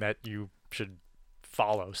thing that you should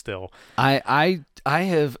follow still. I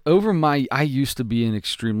used to be an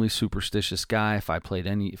extremely superstitious guy.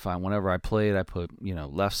 Whenever I played, I put,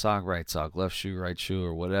 left sock, left shoe, right shoe,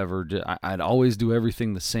 or whatever. I'd always do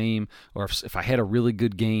everything the same. Or if I had a really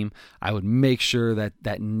good game, I would make sure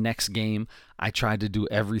that next game I tried to do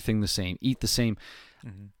everything the same, eat the same.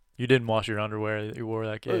 Mm-hmm. You didn't wash your underwear that you wore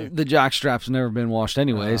that game. The jock strap's never been washed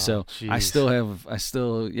anyway, so geez. I still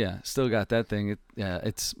got that thing.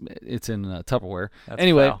 It's in Tupperware. That's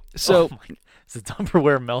anyway, foul. so is the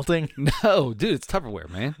Tupperware melting? no, dude, it's Tupperware,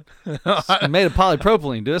 man. It's made of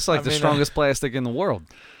polypropylene, dude. It's like the strongest plastic in the world.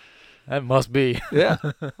 That must be. Yeah.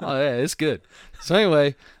 Oh, yeah, it's good. So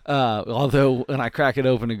anyway, although when I crack it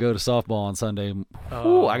open to go to softball on Sunday,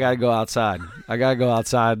 I got to go outside.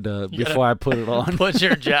 Before I put it on. Put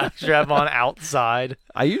your jock strap on outside.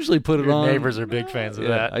 I usually put it on. Your neighbors are big fans of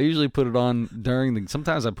that. I usually put it on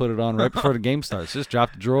sometimes I put it on right before the game starts. Just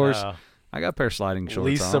drop the drawers. I got a pair of sliding shorts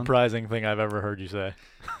Least on. surprising thing I've ever heard you say.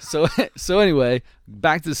 So anyway,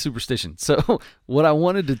 back to the superstition. So what I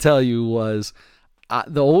wanted to tell you was,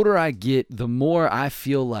 the older I get, the more I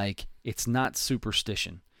feel like it's not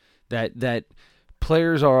superstition. That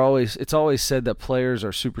players are always, it's always said that players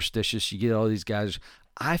are superstitious. You get all these guys.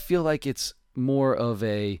 I feel like it's more of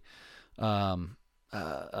a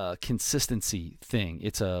consistency thing.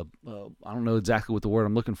 It's I don't know exactly what the word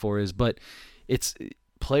I'm looking for is, but it's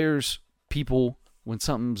players, people, when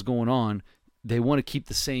something's going on, they want to keep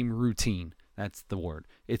the same routine. That's the word.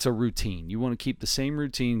 It's a routine. You want to keep the same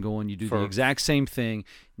routine going. You do the exact same thing,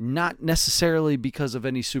 not necessarily because of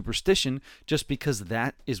any superstition, just because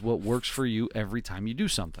that is what works for you every time you do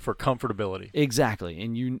something. For comfortability. Exactly.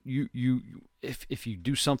 And if you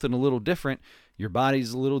do something a little different, your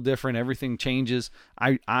body's a little different. Everything changes.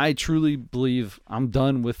 I truly believe I'm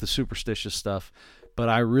done with the superstitious stuff. But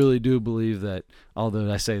I really do believe that, although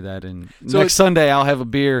I say that, next Sunday I'll have a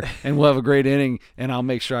beer and we'll have a great inning, and I'll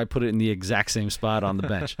make sure I put it in the exact same spot on the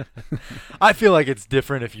bench. I feel like it's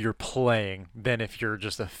different if you're playing than if you're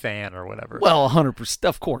just a fan or whatever. Well, 100%,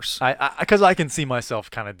 of course. Because I can see myself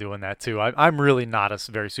kind of doing that too. I'm really not a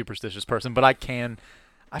very superstitious person, but I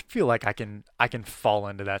feel like I can fall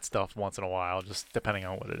into that stuff once in a while, just depending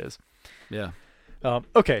on what it is. Yeah.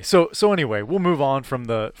 Okay, so anyway, we'll move on from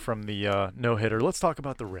the no hitter. Let's talk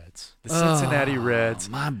about the Reds, the Cincinnati Reds,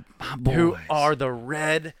 my boys. Who are the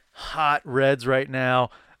red hot Reds right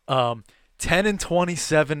now.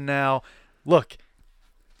 10-27 now. Look,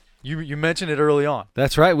 you mentioned it early on.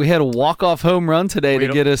 That's right. We had a walk-off home run today to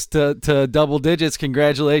get us to double digits.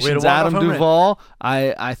 Congratulations, Adam Duvall.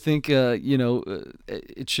 I think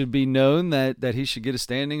it should be known that he should get a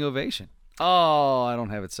standing ovation. Oh, I don't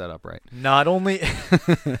have it set up right. Not only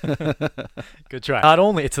good try. Not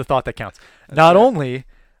only it's the thought that counts. Not only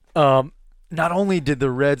did the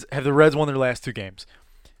Reds won their last two games.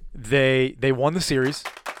 They won the series.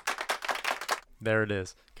 There it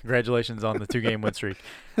is. Congratulations on the 2-game win streak.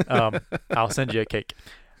 I'll send you a cake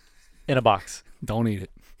in a box. Don't eat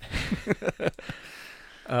it.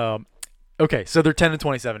 Okay, so they're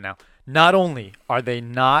 10-27 now. Not only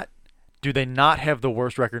do they not have the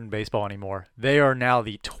worst record in baseball anymore, they are now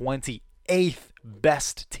the 28th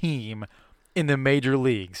best team in the major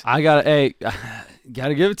leagues. Gotta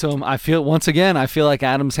give it to him. I feel like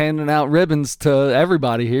Adam's handing out ribbons to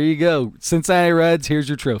everybody. Here you go, Cincinnati Reds. Here's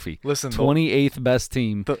your trophy. Listen, 28th best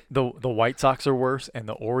team. The White Sox are worse, and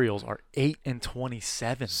the Orioles are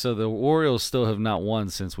 8-27. So the Orioles still have not won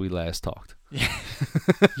since we last talked.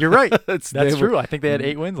 You're right. That's they were- true. I think they had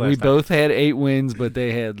 8 wins last We time. both had 8 wins, but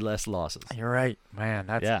they had less losses. You're right, man.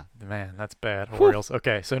 Yeah. That's bad. Orioles.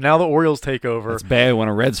 Okay, so now the Orioles take over. It's bad when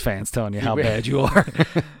a Reds fan's telling you how bad you are.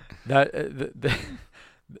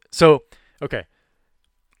 So okay,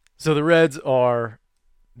 so the Reds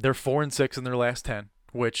they're 4-6 in their last 10,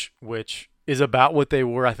 which is about what they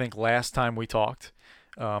were, I think, last time we talked,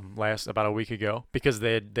 about a week ago, because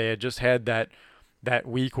they had just had that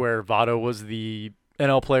week where Votto was the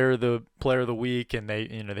NL player of the week, and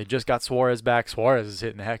they just got Suarez back. Suarez is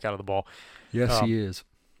hitting the heck out of the ball. Yes, he is.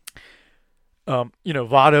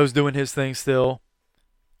 Votto's doing his thing still,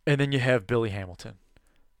 and then you have Billy Hamilton.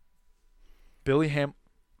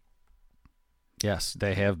 Yes,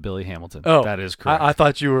 they have Billy Hamilton. Oh, that is correct. I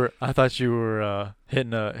thought you were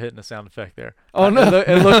hitting a sound effect there. Oh, no.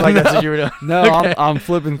 It looked like that's what you were doing. No, Okay. I'm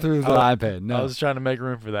flipping through the iPad. No, I was trying to make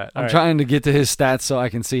room for that. All I'm right. trying to get to his stats so I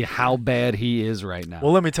can see how bad he is right now.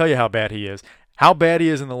 Well, let me tell you how bad he is. How bad he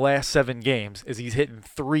is in the last 7 games is he's hitting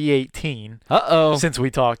 .318 Uh-oh. since we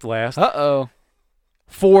talked last. Uh-oh.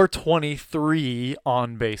 .423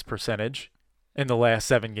 on base percentage in the last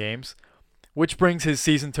 7 games, which brings his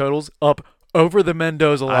season totals up over the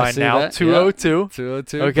Mendoza I line see now, that. 202,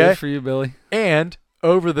 202. Okay. Good for you, Billy. and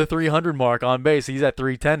over the 300 mark on base. He's at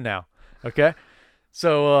 310 now. Okay,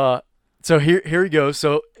 so here he goes.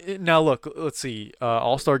 So now look, let's see.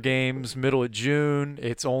 All-Star games, middle of June.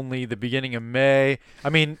 It's only the beginning of May.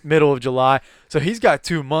 Middle of July. So he's got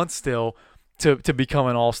 2 months still to become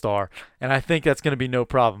an All-Star, and I think that's going to be no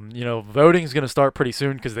problem. Voting is going to start pretty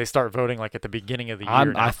soon because they start voting like at the beginning of the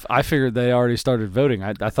year. Now. I figured they already started voting.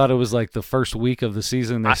 I thought it was like the first week of the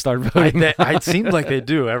season they start voting. It seems like they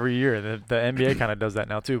do every year. The NBA kind of does that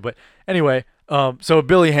now too. But anyway, so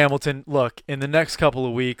Billy Hamilton, look, in the next couple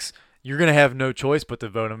of weeks, you're going to have no choice but to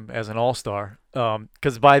vote him as an All-Star,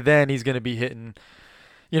 because by then he's going to be hitting.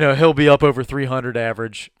 He'll be up over 300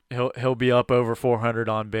 average. He'll be up over 400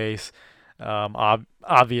 on base.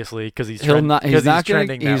 Obviously, because he's trending that way. not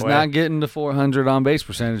getting to 400 on base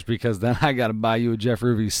percentage, because then I got to buy you a Jeff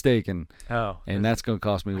Ruby steak, and that's going to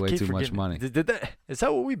cost me way too much money. Is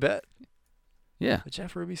that what we bet? Yeah. The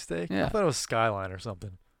Jeff Ruby steak? Yeah. I thought it was Skyline or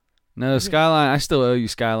something. No, Skyline. I still owe you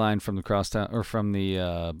Skyline from the crosstown or from the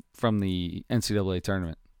NCAA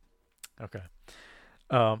tournament. Okay.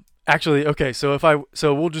 Actually, okay. So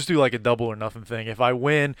we'll just do like a double or nothing thing. If I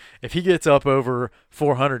win, if he gets up over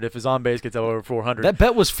 400, if his on base gets up over 400, that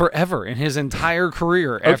bet was forever in his entire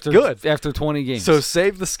career after 20 games. So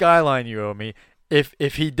save the Skyline you owe me.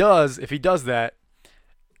 If he does that,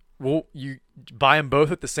 you buy them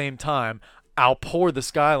both at the same time. I'll pour the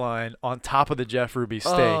Skyline on top of the Jeff Ruby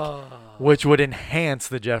steak, which would enhance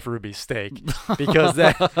the Jeff Ruby steak because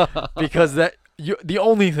the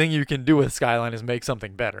only thing you can do with Skyline is make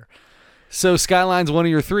something better. So Skyline's one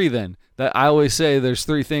of your 3 then. That I always say there's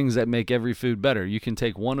 3 things that make every food better. You can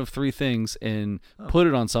take one of 3 things and put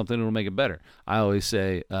it on something, it'll make it better. I always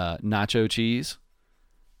say nacho cheese,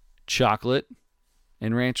 chocolate,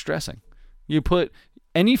 and ranch dressing. You put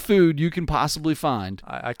any food you can possibly find.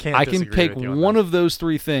 I can pick one of those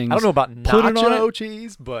 3 things. I don't know about put it on nacho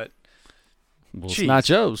cheese, but cheese. Cheese.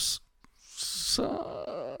 Nachos.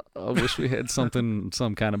 So, I wish we had some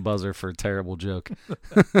kind of buzzer for a terrible joke.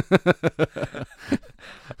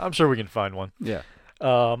 I'm sure we can find one. Yeah.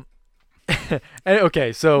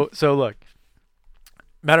 Okay, so look.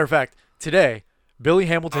 Matter of fact, today Billy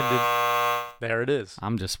Hamilton did. There it is.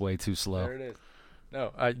 I'm just way too slow. There it is.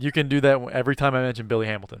 No, you can do that every time I mention Billy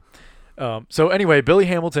Hamilton. So anyway, Billy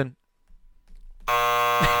Hamilton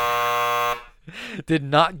did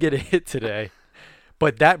not get a hit today,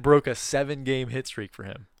 but that broke a 7-game hit streak for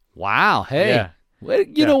him. Wow. Hey. Yeah.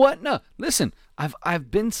 You know what? No. Listen, I've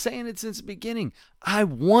been saying it since the beginning. I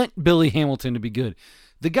want Billy Hamilton to be good.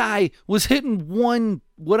 The guy was hitting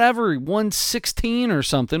 116 or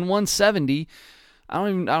something, 170. I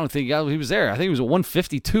don't think he was there. I think he was at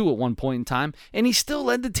 152 at one point in time, and he still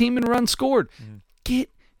led the team in runs scored. Mm-hmm. Get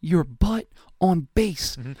your butt on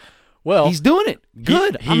base. Mm-hmm. Well, he's doing it.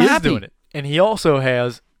 Good. He I'm is happy. doing it. And he also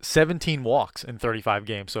has 17 walks in 35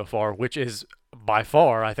 games so far, which is by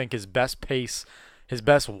far, I think, his best pace, his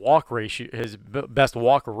best walk ratio, his best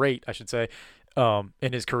walk rate, I should say,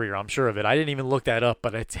 in his career. I'm sure of it. I didn't even look that up,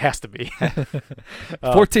 but it has to be.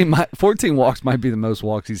 14 walks might be the most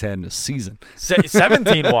walks he's had in a season.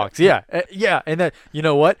 17 walks, yeah. And then, you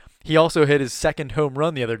know what? He also hit his second home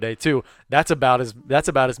run the other day too. That's about as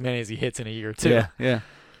many as he hits in a year too. Yeah.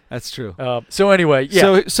 That's true. So anyway,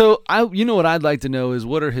 yeah. So you know what I'd like to know is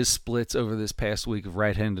what are his splits over this past week of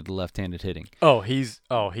right-handed to left-handed hitting? He's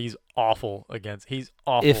awful against. He's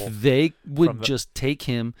awful. If they would just take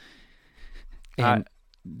him, and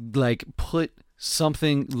like put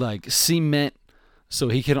something like cement so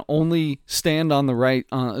he can only stand on the right,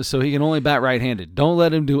 so he can only bat right-handed. Don't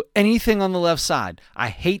let him do anything on the left side. I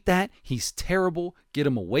hate that. He's terrible. Get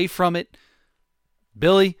him away from it.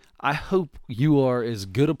 Billy, I hope you are as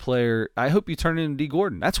good a player. I hope you turn into D.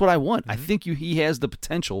 Gordon. That's what I want. I think he has the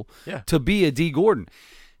potential to be a D. Gordon.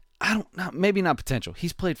 Maybe not potential.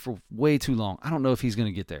 He's played for way too long. I don't know if he's going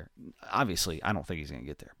to get there. Obviously, I don't think he's going to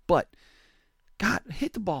get there. But, God,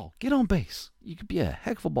 hit the ball. Get on base. You could be a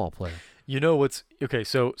heck of a ball player. You know what's okay?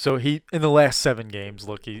 So he in the last 7 games,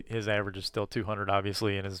 look, his average is still 200,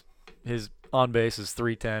 obviously, and his on base is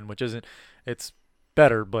 310, which isn't. It's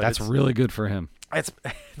better, but that's really good for him. It's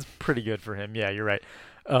pretty good for him. Yeah, you're right.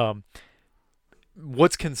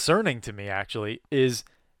 What's concerning to me actually is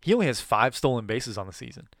he only has 5 stolen bases on the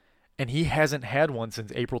season, and he hasn't had one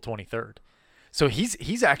since April 23rd. So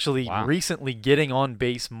he's actually recently getting on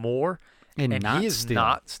base more. And he is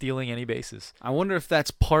not stealing any bases. I wonder if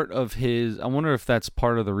that's part of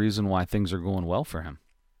the reason why things are going well for him.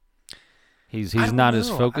 He's not as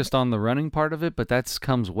focused on the running part of it, but that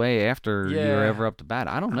comes way after you're ever up to bat.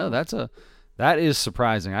 I don't know. That is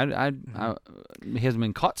surprising. He hasn't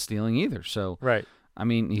been caught stealing either. So right. I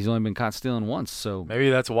mean, he's only been caught stealing once. So maybe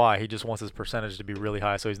that's why he just wants his percentage to be really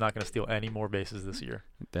high, so he's not going to steal any more bases this year.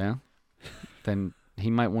 Yeah. Then he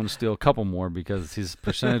might want to steal a couple more because his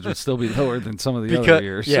percentage would still be lower than some of the other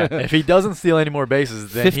years. Yeah, if he doesn't steal any more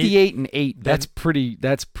bases, then 58-8.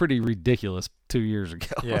 That's pretty ridiculous 2 years ago.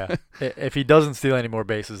 Yeah, if he doesn't steal any more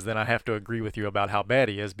bases, then I have to agree with you about how bad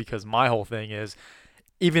he is, because my whole thing is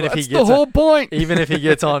even if he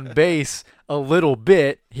gets on base a little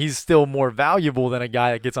bit, he's still more valuable than a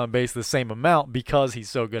guy that gets on base the same amount because he's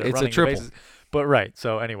so good at running the bases. But right.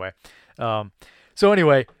 So anyway,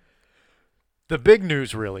 the big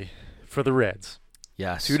news really for the Reds.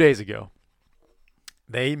 Yes. 2 days ago,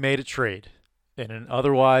 they made a trade in an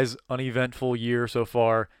otherwise uneventful year so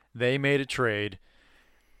far. They made a trade.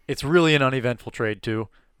 It's really an uneventful trade too,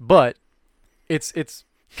 but it's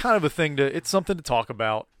kind of a thing it's something to talk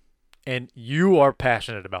about. And you are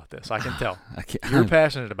passionate about this. I can tell. You're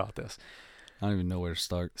passionate about this. I don't even know where to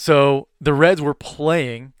start. So the Reds were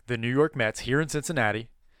playing the New York Mets here in Cincinnati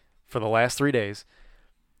for the last 3 days.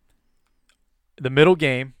 The middle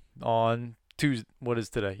game on Tuesday. What is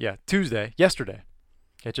today? Yeah, Tuesday. Yesterday.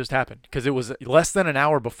 It just happened because it was less than an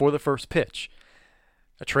hour before the first pitch.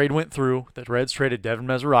 A trade went through. The Reds traded Devin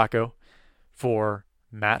Mesoraco for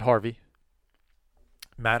Matt Harvey.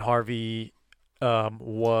 Matt Harvey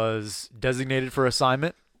was designated for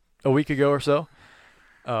assignment a week ago or so.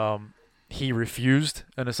 He refused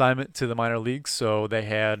an assignment to the minor leagues, so they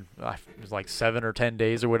had it was like 7 or 10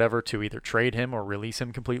 days or whatever to either trade him or release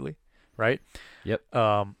him completely. Right? Yep.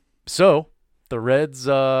 So the Reds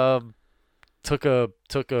took a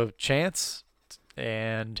chance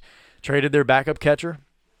and traded their backup catcher.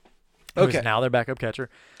 Okay. Who's now their backup catcher.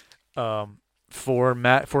 For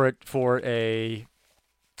a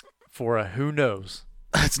who knows.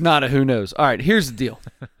 It's not a who knows. All right, here's the deal.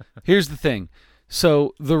 Here's the thing.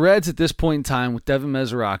 So the Reds at this point in time with Devin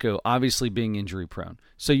Mesoraco obviously being injury prone.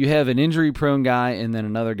 So you have an injury prone guy and then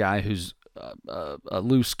another guy who's a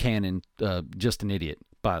loose cannon, just an idiot.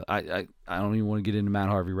 But I don't even want to get into Matt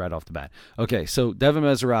Harvey right off the bat. Okay, so Devin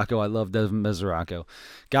Mesoraco, I love Devin Mesoraco.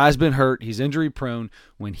 Guy's been hurt. He's injury prone.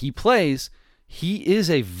 When he plays, he is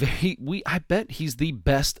I bet he's the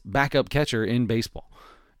best backup catcher in baseball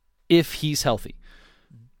if he's healthy.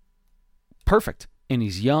 Perfect. And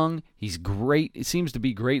he's young. He's great. It seems to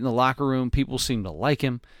be great in the locker room. People seem to like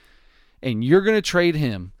him. And you're going to trade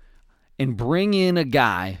him and bring in a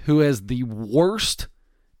guy who has the worst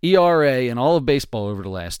ERA in all of baseball over the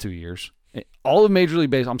last 2 years. All of Major League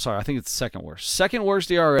Baseball, I'm sorry, I think it's the second worst. Second worst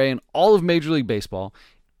ERA in all of Major League Baseball,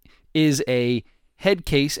 is a head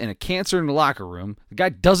case and a cancer in the locker room. The guy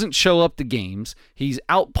doesn't show up to games. He's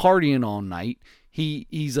out partying all night.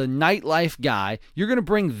 He's a nightlife guy. You're going to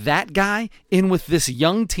bring that guy in with this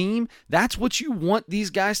young team? That's what you want these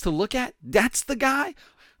guys to look at? That's the guy?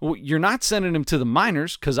 Well, you're not sending him to the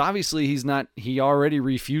minors because obviously he already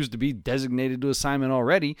refused to be designated to assignment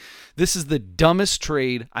already. This is the dumbest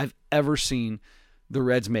trade I've ever seen the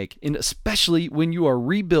Reds make. And especially when you are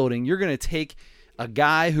rebuilding, you're going to take a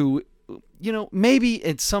guy who, maybe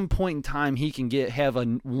at some point in time he can have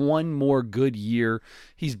one more good year.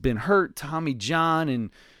 He's been hurt, Tommy John, and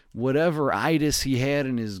whatever itis he had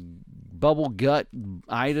in his bubble gut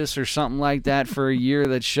itis or something like that for a year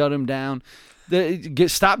that shut him down.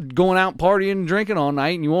 Stop going out partying and drinking all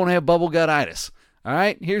night and you won't have bubble gut-itis. All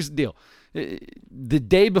right? Here's the deal. The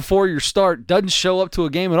day before your start doesn't show up to a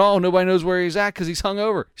game at all. Nobody knows where he's at because he's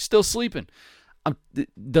hungover. He's still sleeping.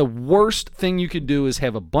 the worst thing you could do is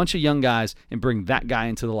have a bunch of young guys and bring that guy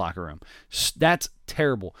into the locker room. That's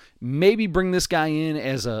terrible. Maybe bring this guy in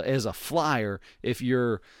as a flyer if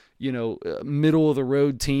you're, middle of the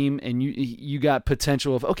road team and you got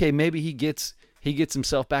potential of, okay, maybe he gets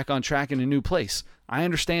himself back on track in a new place. I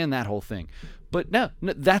understand that whole thing. But no,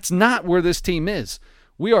 that's not where this team is.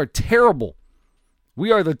 We are terrible.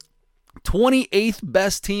 We are the 28th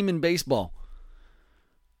best team in baseball,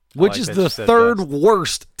 which is the third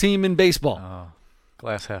worst team in baseball.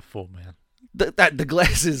 Glass half full, man. The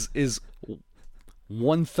glass is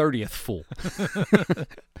 1/30 full.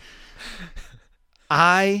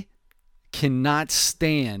 I cannot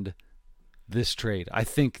stand this trade. I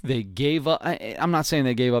think they gave up. I'm not saying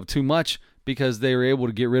they gave up too much because they were able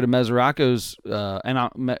to get rid of Mesoraco's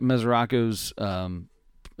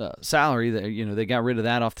salary. They got rid of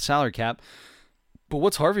that off the salary cap. But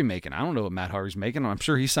what's Harvey making? I don't know what Matt Harvey's making. I'm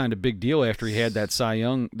sure he signed a big deal after he had that Cy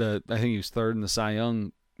Young. I think he was third in the Cy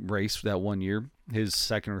Young race that one year, his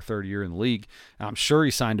second or third year in the league. I'm sure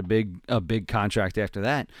he signed a big contract after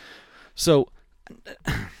that. So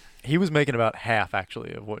he was making about half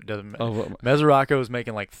actually of what doesn't matter. Mesoraco was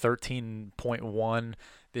making like 13.1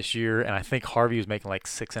 this year, and I think Harvey was making like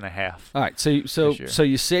 6.5. All right, so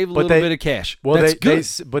you save a little bit of cash. Well, that's good.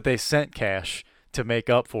 But they sent cash to make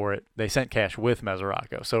up for it. They sent cash with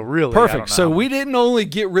Mesoraco. So really, perfect. So we didn't only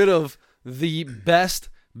get rid of the best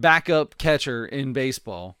backup catcher in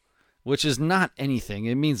baseball, which is not anything.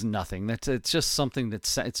 It means nothing. It's just something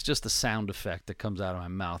it's just a sound effect that comes out of my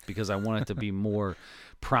mouth because I want it to be more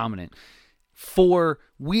prominent.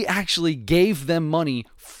 We actually gave them money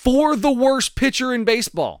for the worst pitcher in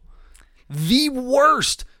baseball. The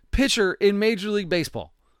worst pitcher in Major League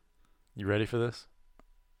Baseball. You ready for this?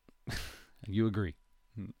 You agree.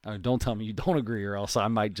 Don't tell me you don't agree or else I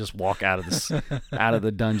might just walk out of this out of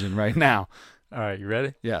the dungeon right now. All right, you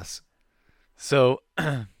ready? Yes. So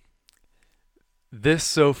this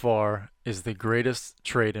so far is the greatest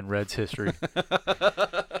trade in Reds history.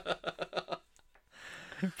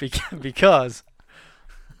 Because,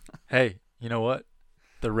 hey, you know what?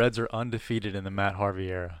 The Reds are undefeated in the Matt Harvey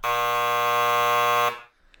era.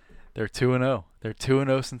 They're 2-0. They're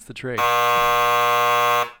 2-0 since the trade.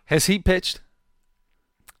 Has he pitched?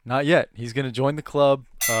 Not yet. He's going to join the club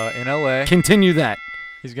in L.A. Continue that.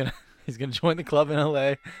 He's gonna join the club in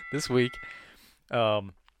L.A. this week.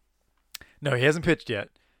 No, he hasn't pitched yet,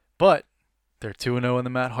 but they're 2-0 in the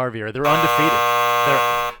Matt Harvey era. They're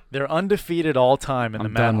undefeated. They're undefeated all time in the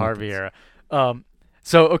Matt Harvey era.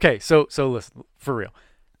 So listen, for real.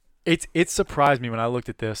 It surprised me when I looked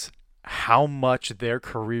at this how much their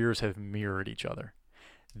careers have mirrored each other.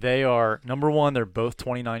 They are, number one, they're both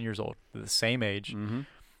 29 years old. They're the same age. Mm-hmm.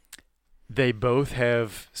 They both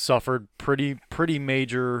have suffered pretty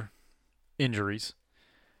major injuries.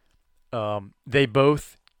 They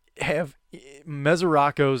both have –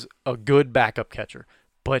 Mesoraco's a good backup catcher.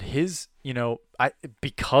 But his,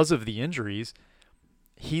 because of the injuries,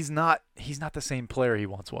 he's not the same player he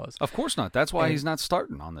once was. Of course not. That's why he's not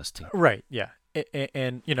starting on this team. Right, yeah.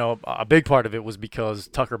 And a big part of it was because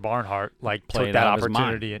Tucker Barnhart took that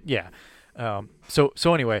opportunity. And, yeah. So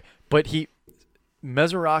anyway, but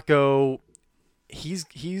Mesoraco,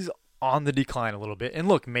 he's on the decline a little bit. And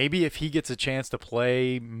look, maybe if he gets a chance to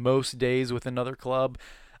play most days with another club,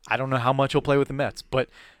 I don't know how much he'll play with the Mets, but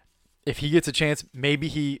if he gets a chance, maybe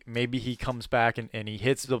he comes back and he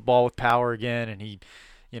hits the ball with power again, and he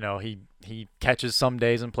catches some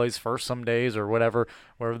days and plays first some days or wherever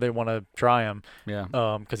they want to try him. Yeah.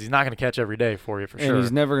 Because he's not going to catch every day for you for sure. And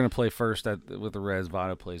he's never going to play first with the Reds.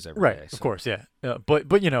 Votto plays every day. Right, of course, yeah.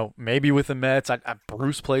 But maybe with the Mets,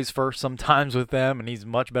 Bruce plays first sometimes with them, and he's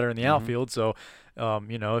much better in the outfield. So,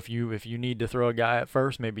 if you need to throw a guy at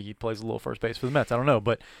first, maybe he plays a little first base for the Mets. I don't know,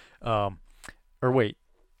 but or wait.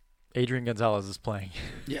 Adrian Gonzalez is playing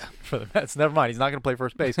for the Mets. Never mind. He's not going to play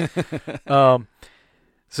first base.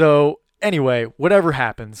 So anyway, whatever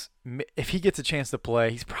happens, if he gets a chance to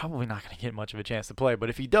play, he's probably not going to get much of a chance to play. But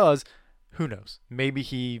if he does, who knows? Maybe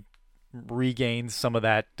he regains some of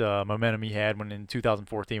that momentum he had in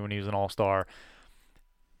 2014 when he was an all-star.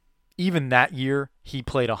 Even that year, he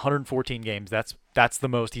played 114 games. That's the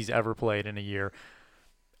most he's ever played in a year.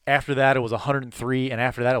 After that, it was 103, and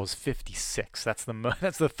after that, it was 56. That's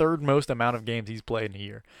the third most amount of games he's played in a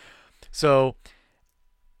year. So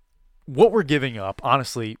what we're giving up,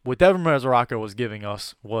 honestly, what Devin Mesoraco was giving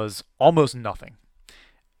us was almost nothing,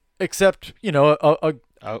 except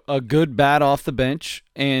a good bat off the bench,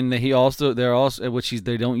 and they're also which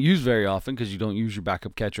they don't use very often because you don't use your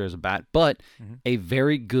backup catcher as a bat, but a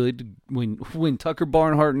very good when Tucker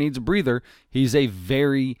Barnhart needs a breather, he's a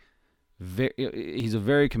very he's a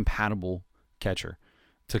very compatible catcher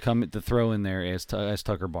to throw in there as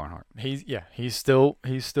Tucker Barnhart. He's still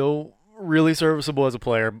really serviceable as a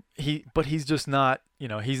player. But he's just not,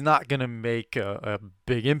 he's not going to make a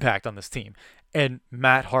big impact on this team. And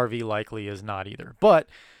Matt Harvey likely is not either. But,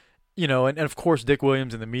 and of course Dick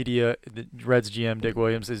Williams in the media, the Reds GM Dick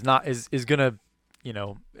Williams is going to,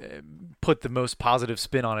 put the most positive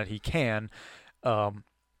spin on it he can.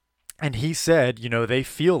 And he said, they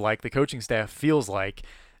feel like, the coaching staff feels like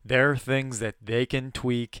there are things that they can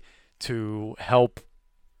tweak to help.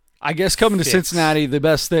 I guess coming to Cincinnati, the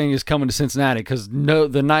best thing is coming to Cincinnati because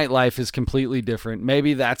the nightlife is completely different.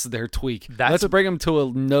 Maybe that's their tweak. Let's bring him to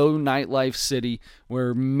a no nightlife city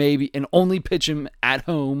where and only pitch him at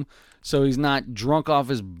home so he's not drunk off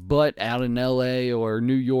his butt out in L.A. or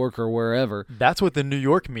New York or wherever. That's what the New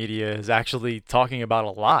York media is actually talking about a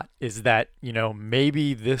lot, is that,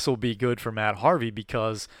 maybe this will be good for Matt Harvey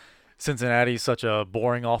because Cincinnati's such a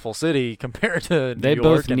boring, awful city compared to New York. They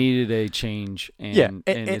both needed a change. And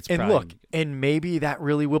maybe that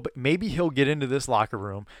really will. Maybe he'll get into this locker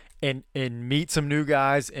room and meet some new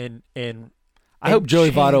guys and I hope Joey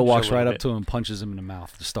Votto walks right up to him and punches him in the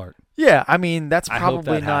mouth to start. Yeah, I mean that's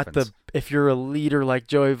probably not the. If you're a leader like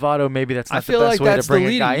Joey Votto, maybe that's not the best way to bring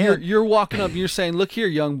a guy in. You're walking up and you're saying, "Look here,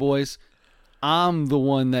 young boys, I'm the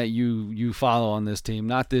one that you follow on this team,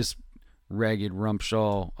 not this ragged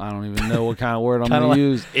rumpshaw. I don't even know what kind of word I'm going to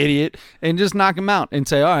use, idiot." And just knock him out and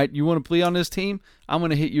say, "All right, you want to play on this team? I'm going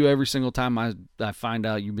to hit you every single time I find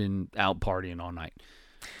out you've been out partying all night."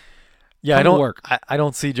 Yeah, I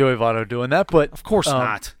don't see Joey Votto doing that, but of course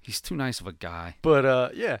not. He's too nice of a guy. But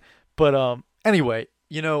anyway,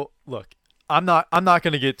 look, I'm not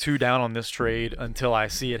going to get too down on this trade until I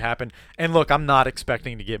see it happen. And look, I'm not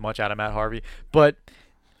expecting to get much out of Matt Harvey, but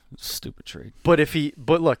stupid trade.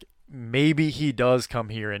 But look, maybe he does come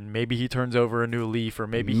here and maybe he turns over a new leaf, or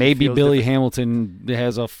maybe Billy Hamilton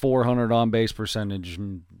has a 400 on base percentage.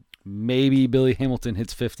 Maybe Billy Hamilton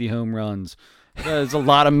hits 50 home runs. There's a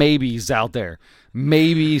lot of maybes out there.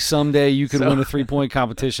 Maybe someday you could win a 3-point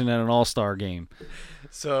competition at an all-star game.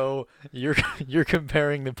 So you're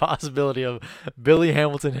comparing the possibility of Billy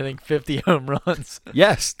Hamilton hitting 50 home runs.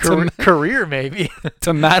 Yes, career maybe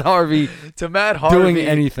to Matt Harvey. Doing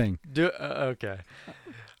anything. Okay.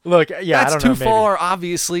 Look, yeah, that's I don't know, too far,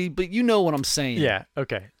 obviously, but you know what I'm saying. Yeah.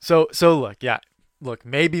 Okay. So look,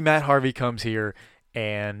 maybe Matt Harvey comes here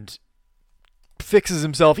and fixes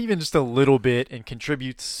himself even just a little bit and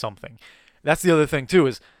contributes something. That's the other thing too,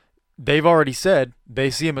 is they've already said they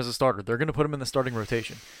see him as a starter. They're going to put him in the starting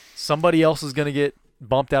rotation. Somebody else is going to get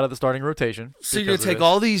bumped out of the starting rotation. So you're going to take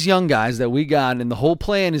all these young guys that we got, and the whole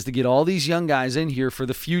plan is to get all these young guys in here for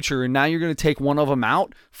the future, and now you're going to take one of them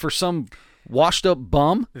out for some washed up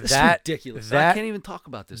bum? That's ridiculous. I can't even talk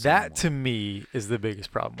about this anymore. To me is the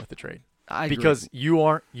biggest problem with the trade. Because you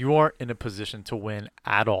aren't in a position to win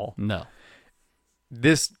at all. No.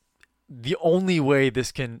 The only way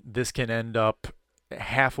this can end up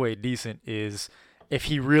halfway decent is if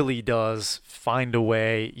he really does find a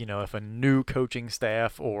way, if a new coaching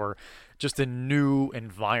staff or just a new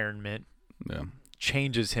environment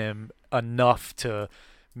changes him enough to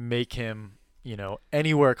make him,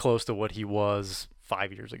 anywhere close to what he was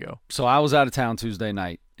 5 years ago. So I was out of town Tuesday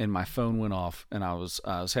night and my phone went off, and I was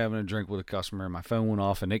having a drink with a customer and my phone went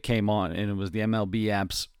off and it came on and it was the MLB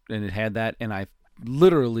apps and it had that, and I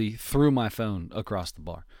literally threw my phone across the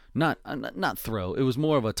bar. Not throw. It was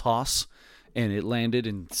more of a toss, and it landed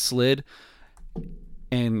and slid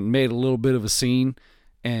and made a little bit of a scene.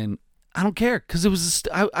 And I don't care because it was.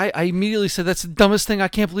 I immediately said, "That's the dumbest thing. I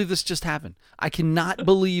can't believe this just happened. I cannot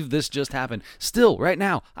believe this just happened. Still, right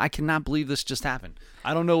now, I cannot believe this just happened."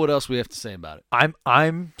 I don't know what else we have to say about it.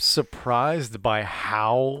 I'm surprised by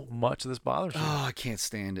how much this bothers you. Oh, I can't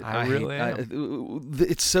stand it. I really am.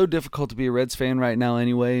 It's so difficult to be a Reds fan right now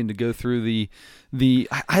anyway, and to go through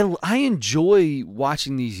I enjoy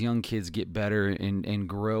watching these young kids get better and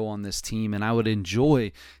grow on this team, and I would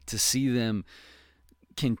enjoy to see them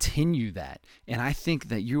continue that. And I think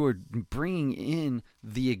that you are bringing in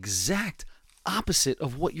the exact opposite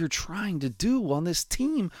of what you're trying to do on this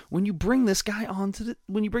team when you bring this guy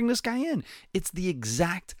in. It's the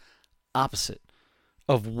exact opposite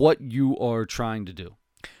of what you are trying to do.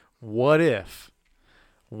 What if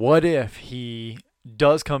he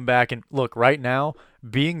does come back and look, right now,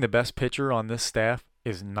 being the best pitcher on this staff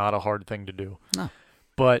is not a hard thing to do. No.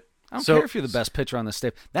 But I don't care if you're the best pitcher on the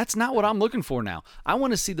staff. That's not what I'm looking for now. I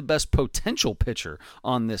want to see the best potential pitcher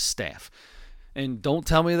on this staff. And don't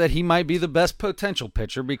tell me that he might be the best potential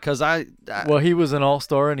pitcher, because well, he was an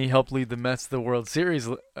all-star and he helped lead the Mets to the World Series,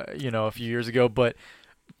 a few years ago. But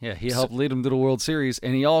Yeah, he helped lead him to the World Series,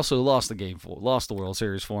 and he also lost the World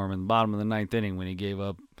Series for him in the bottom of the ninth inning when he gave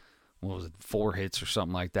up, 4 hits or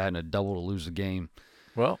something like that, and a double to lose the game.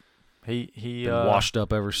 Well, he Been washed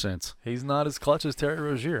up ever since. He's not as clutch as Terry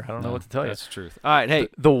Rozier. I don't know what to tell you. That's the truth. All right, hey,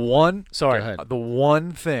 the one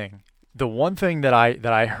thing that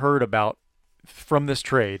I heard about from this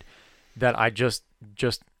trade that I just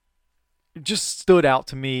stood out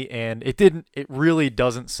to me, and it really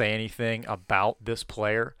doesn't say anything about this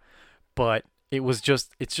player, but it's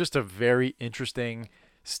just a very interesting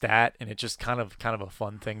stat, and it's just kind of a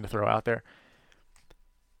fun thing to throw out there.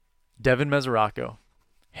 Devin Mesoraco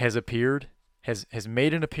has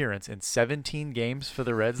made an appearance in 17 games for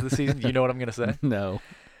the Reds this season. Do you know what I'm going to say? No.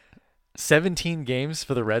 17 games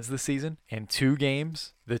for the Reds this season, and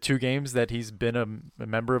the 2 games that he's been a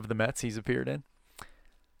member of the Mets, he's appeared in.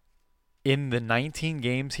 In the 19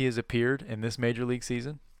 games he has appeared in this Major League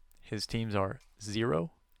season, his teams are 0-19.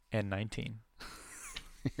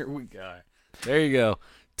 Here we go. There you go.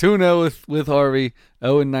 2-0 with Harvey,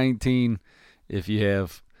 0-19 if you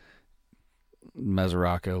have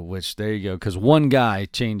Mesoraco, which there you go, because one guy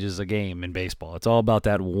changes a game in baseball. It's all about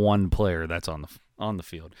that one player that's on the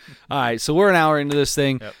field. All right, so we're an hour into this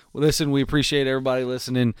thing. Yep. Listen, we appreciate everybody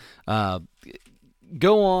listening.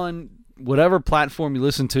 Go on whatever platform you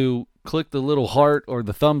listen to, click the little heart or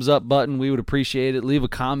the thumbs up button. We would appreciate it. Leave a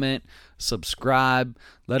comment, subscribe.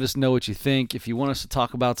 Let us know what you think. If you want us to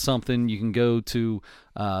talk about something, you can go to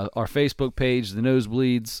our Facebook page, The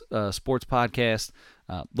Nosebleeds Sports Podcast.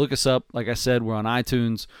 Look us up. Like I said, we're on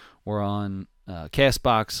iTunes. We're on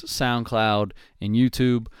CastBox, SoundCloud, and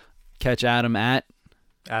YouTube. Catch Adam at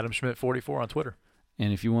Adam Schmidt 44 on Twitter.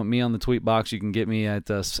 And if you want me on the tweet box, you can get me at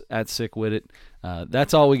Sick With It.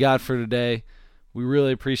 That's all we got for today. We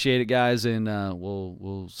really appreciate it, guys, and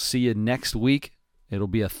we'll see you next week. It'll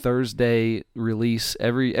be a Thursday release.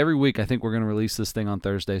 Every week, I think we're going to release this thing on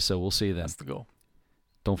Thursday, so we'll see you then. That's the goal.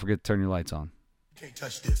 Don't forget to turn your lights on. You can't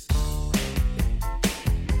touch this.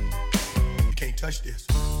 You can't touch this.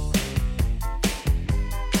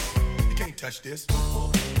 You can't touch this.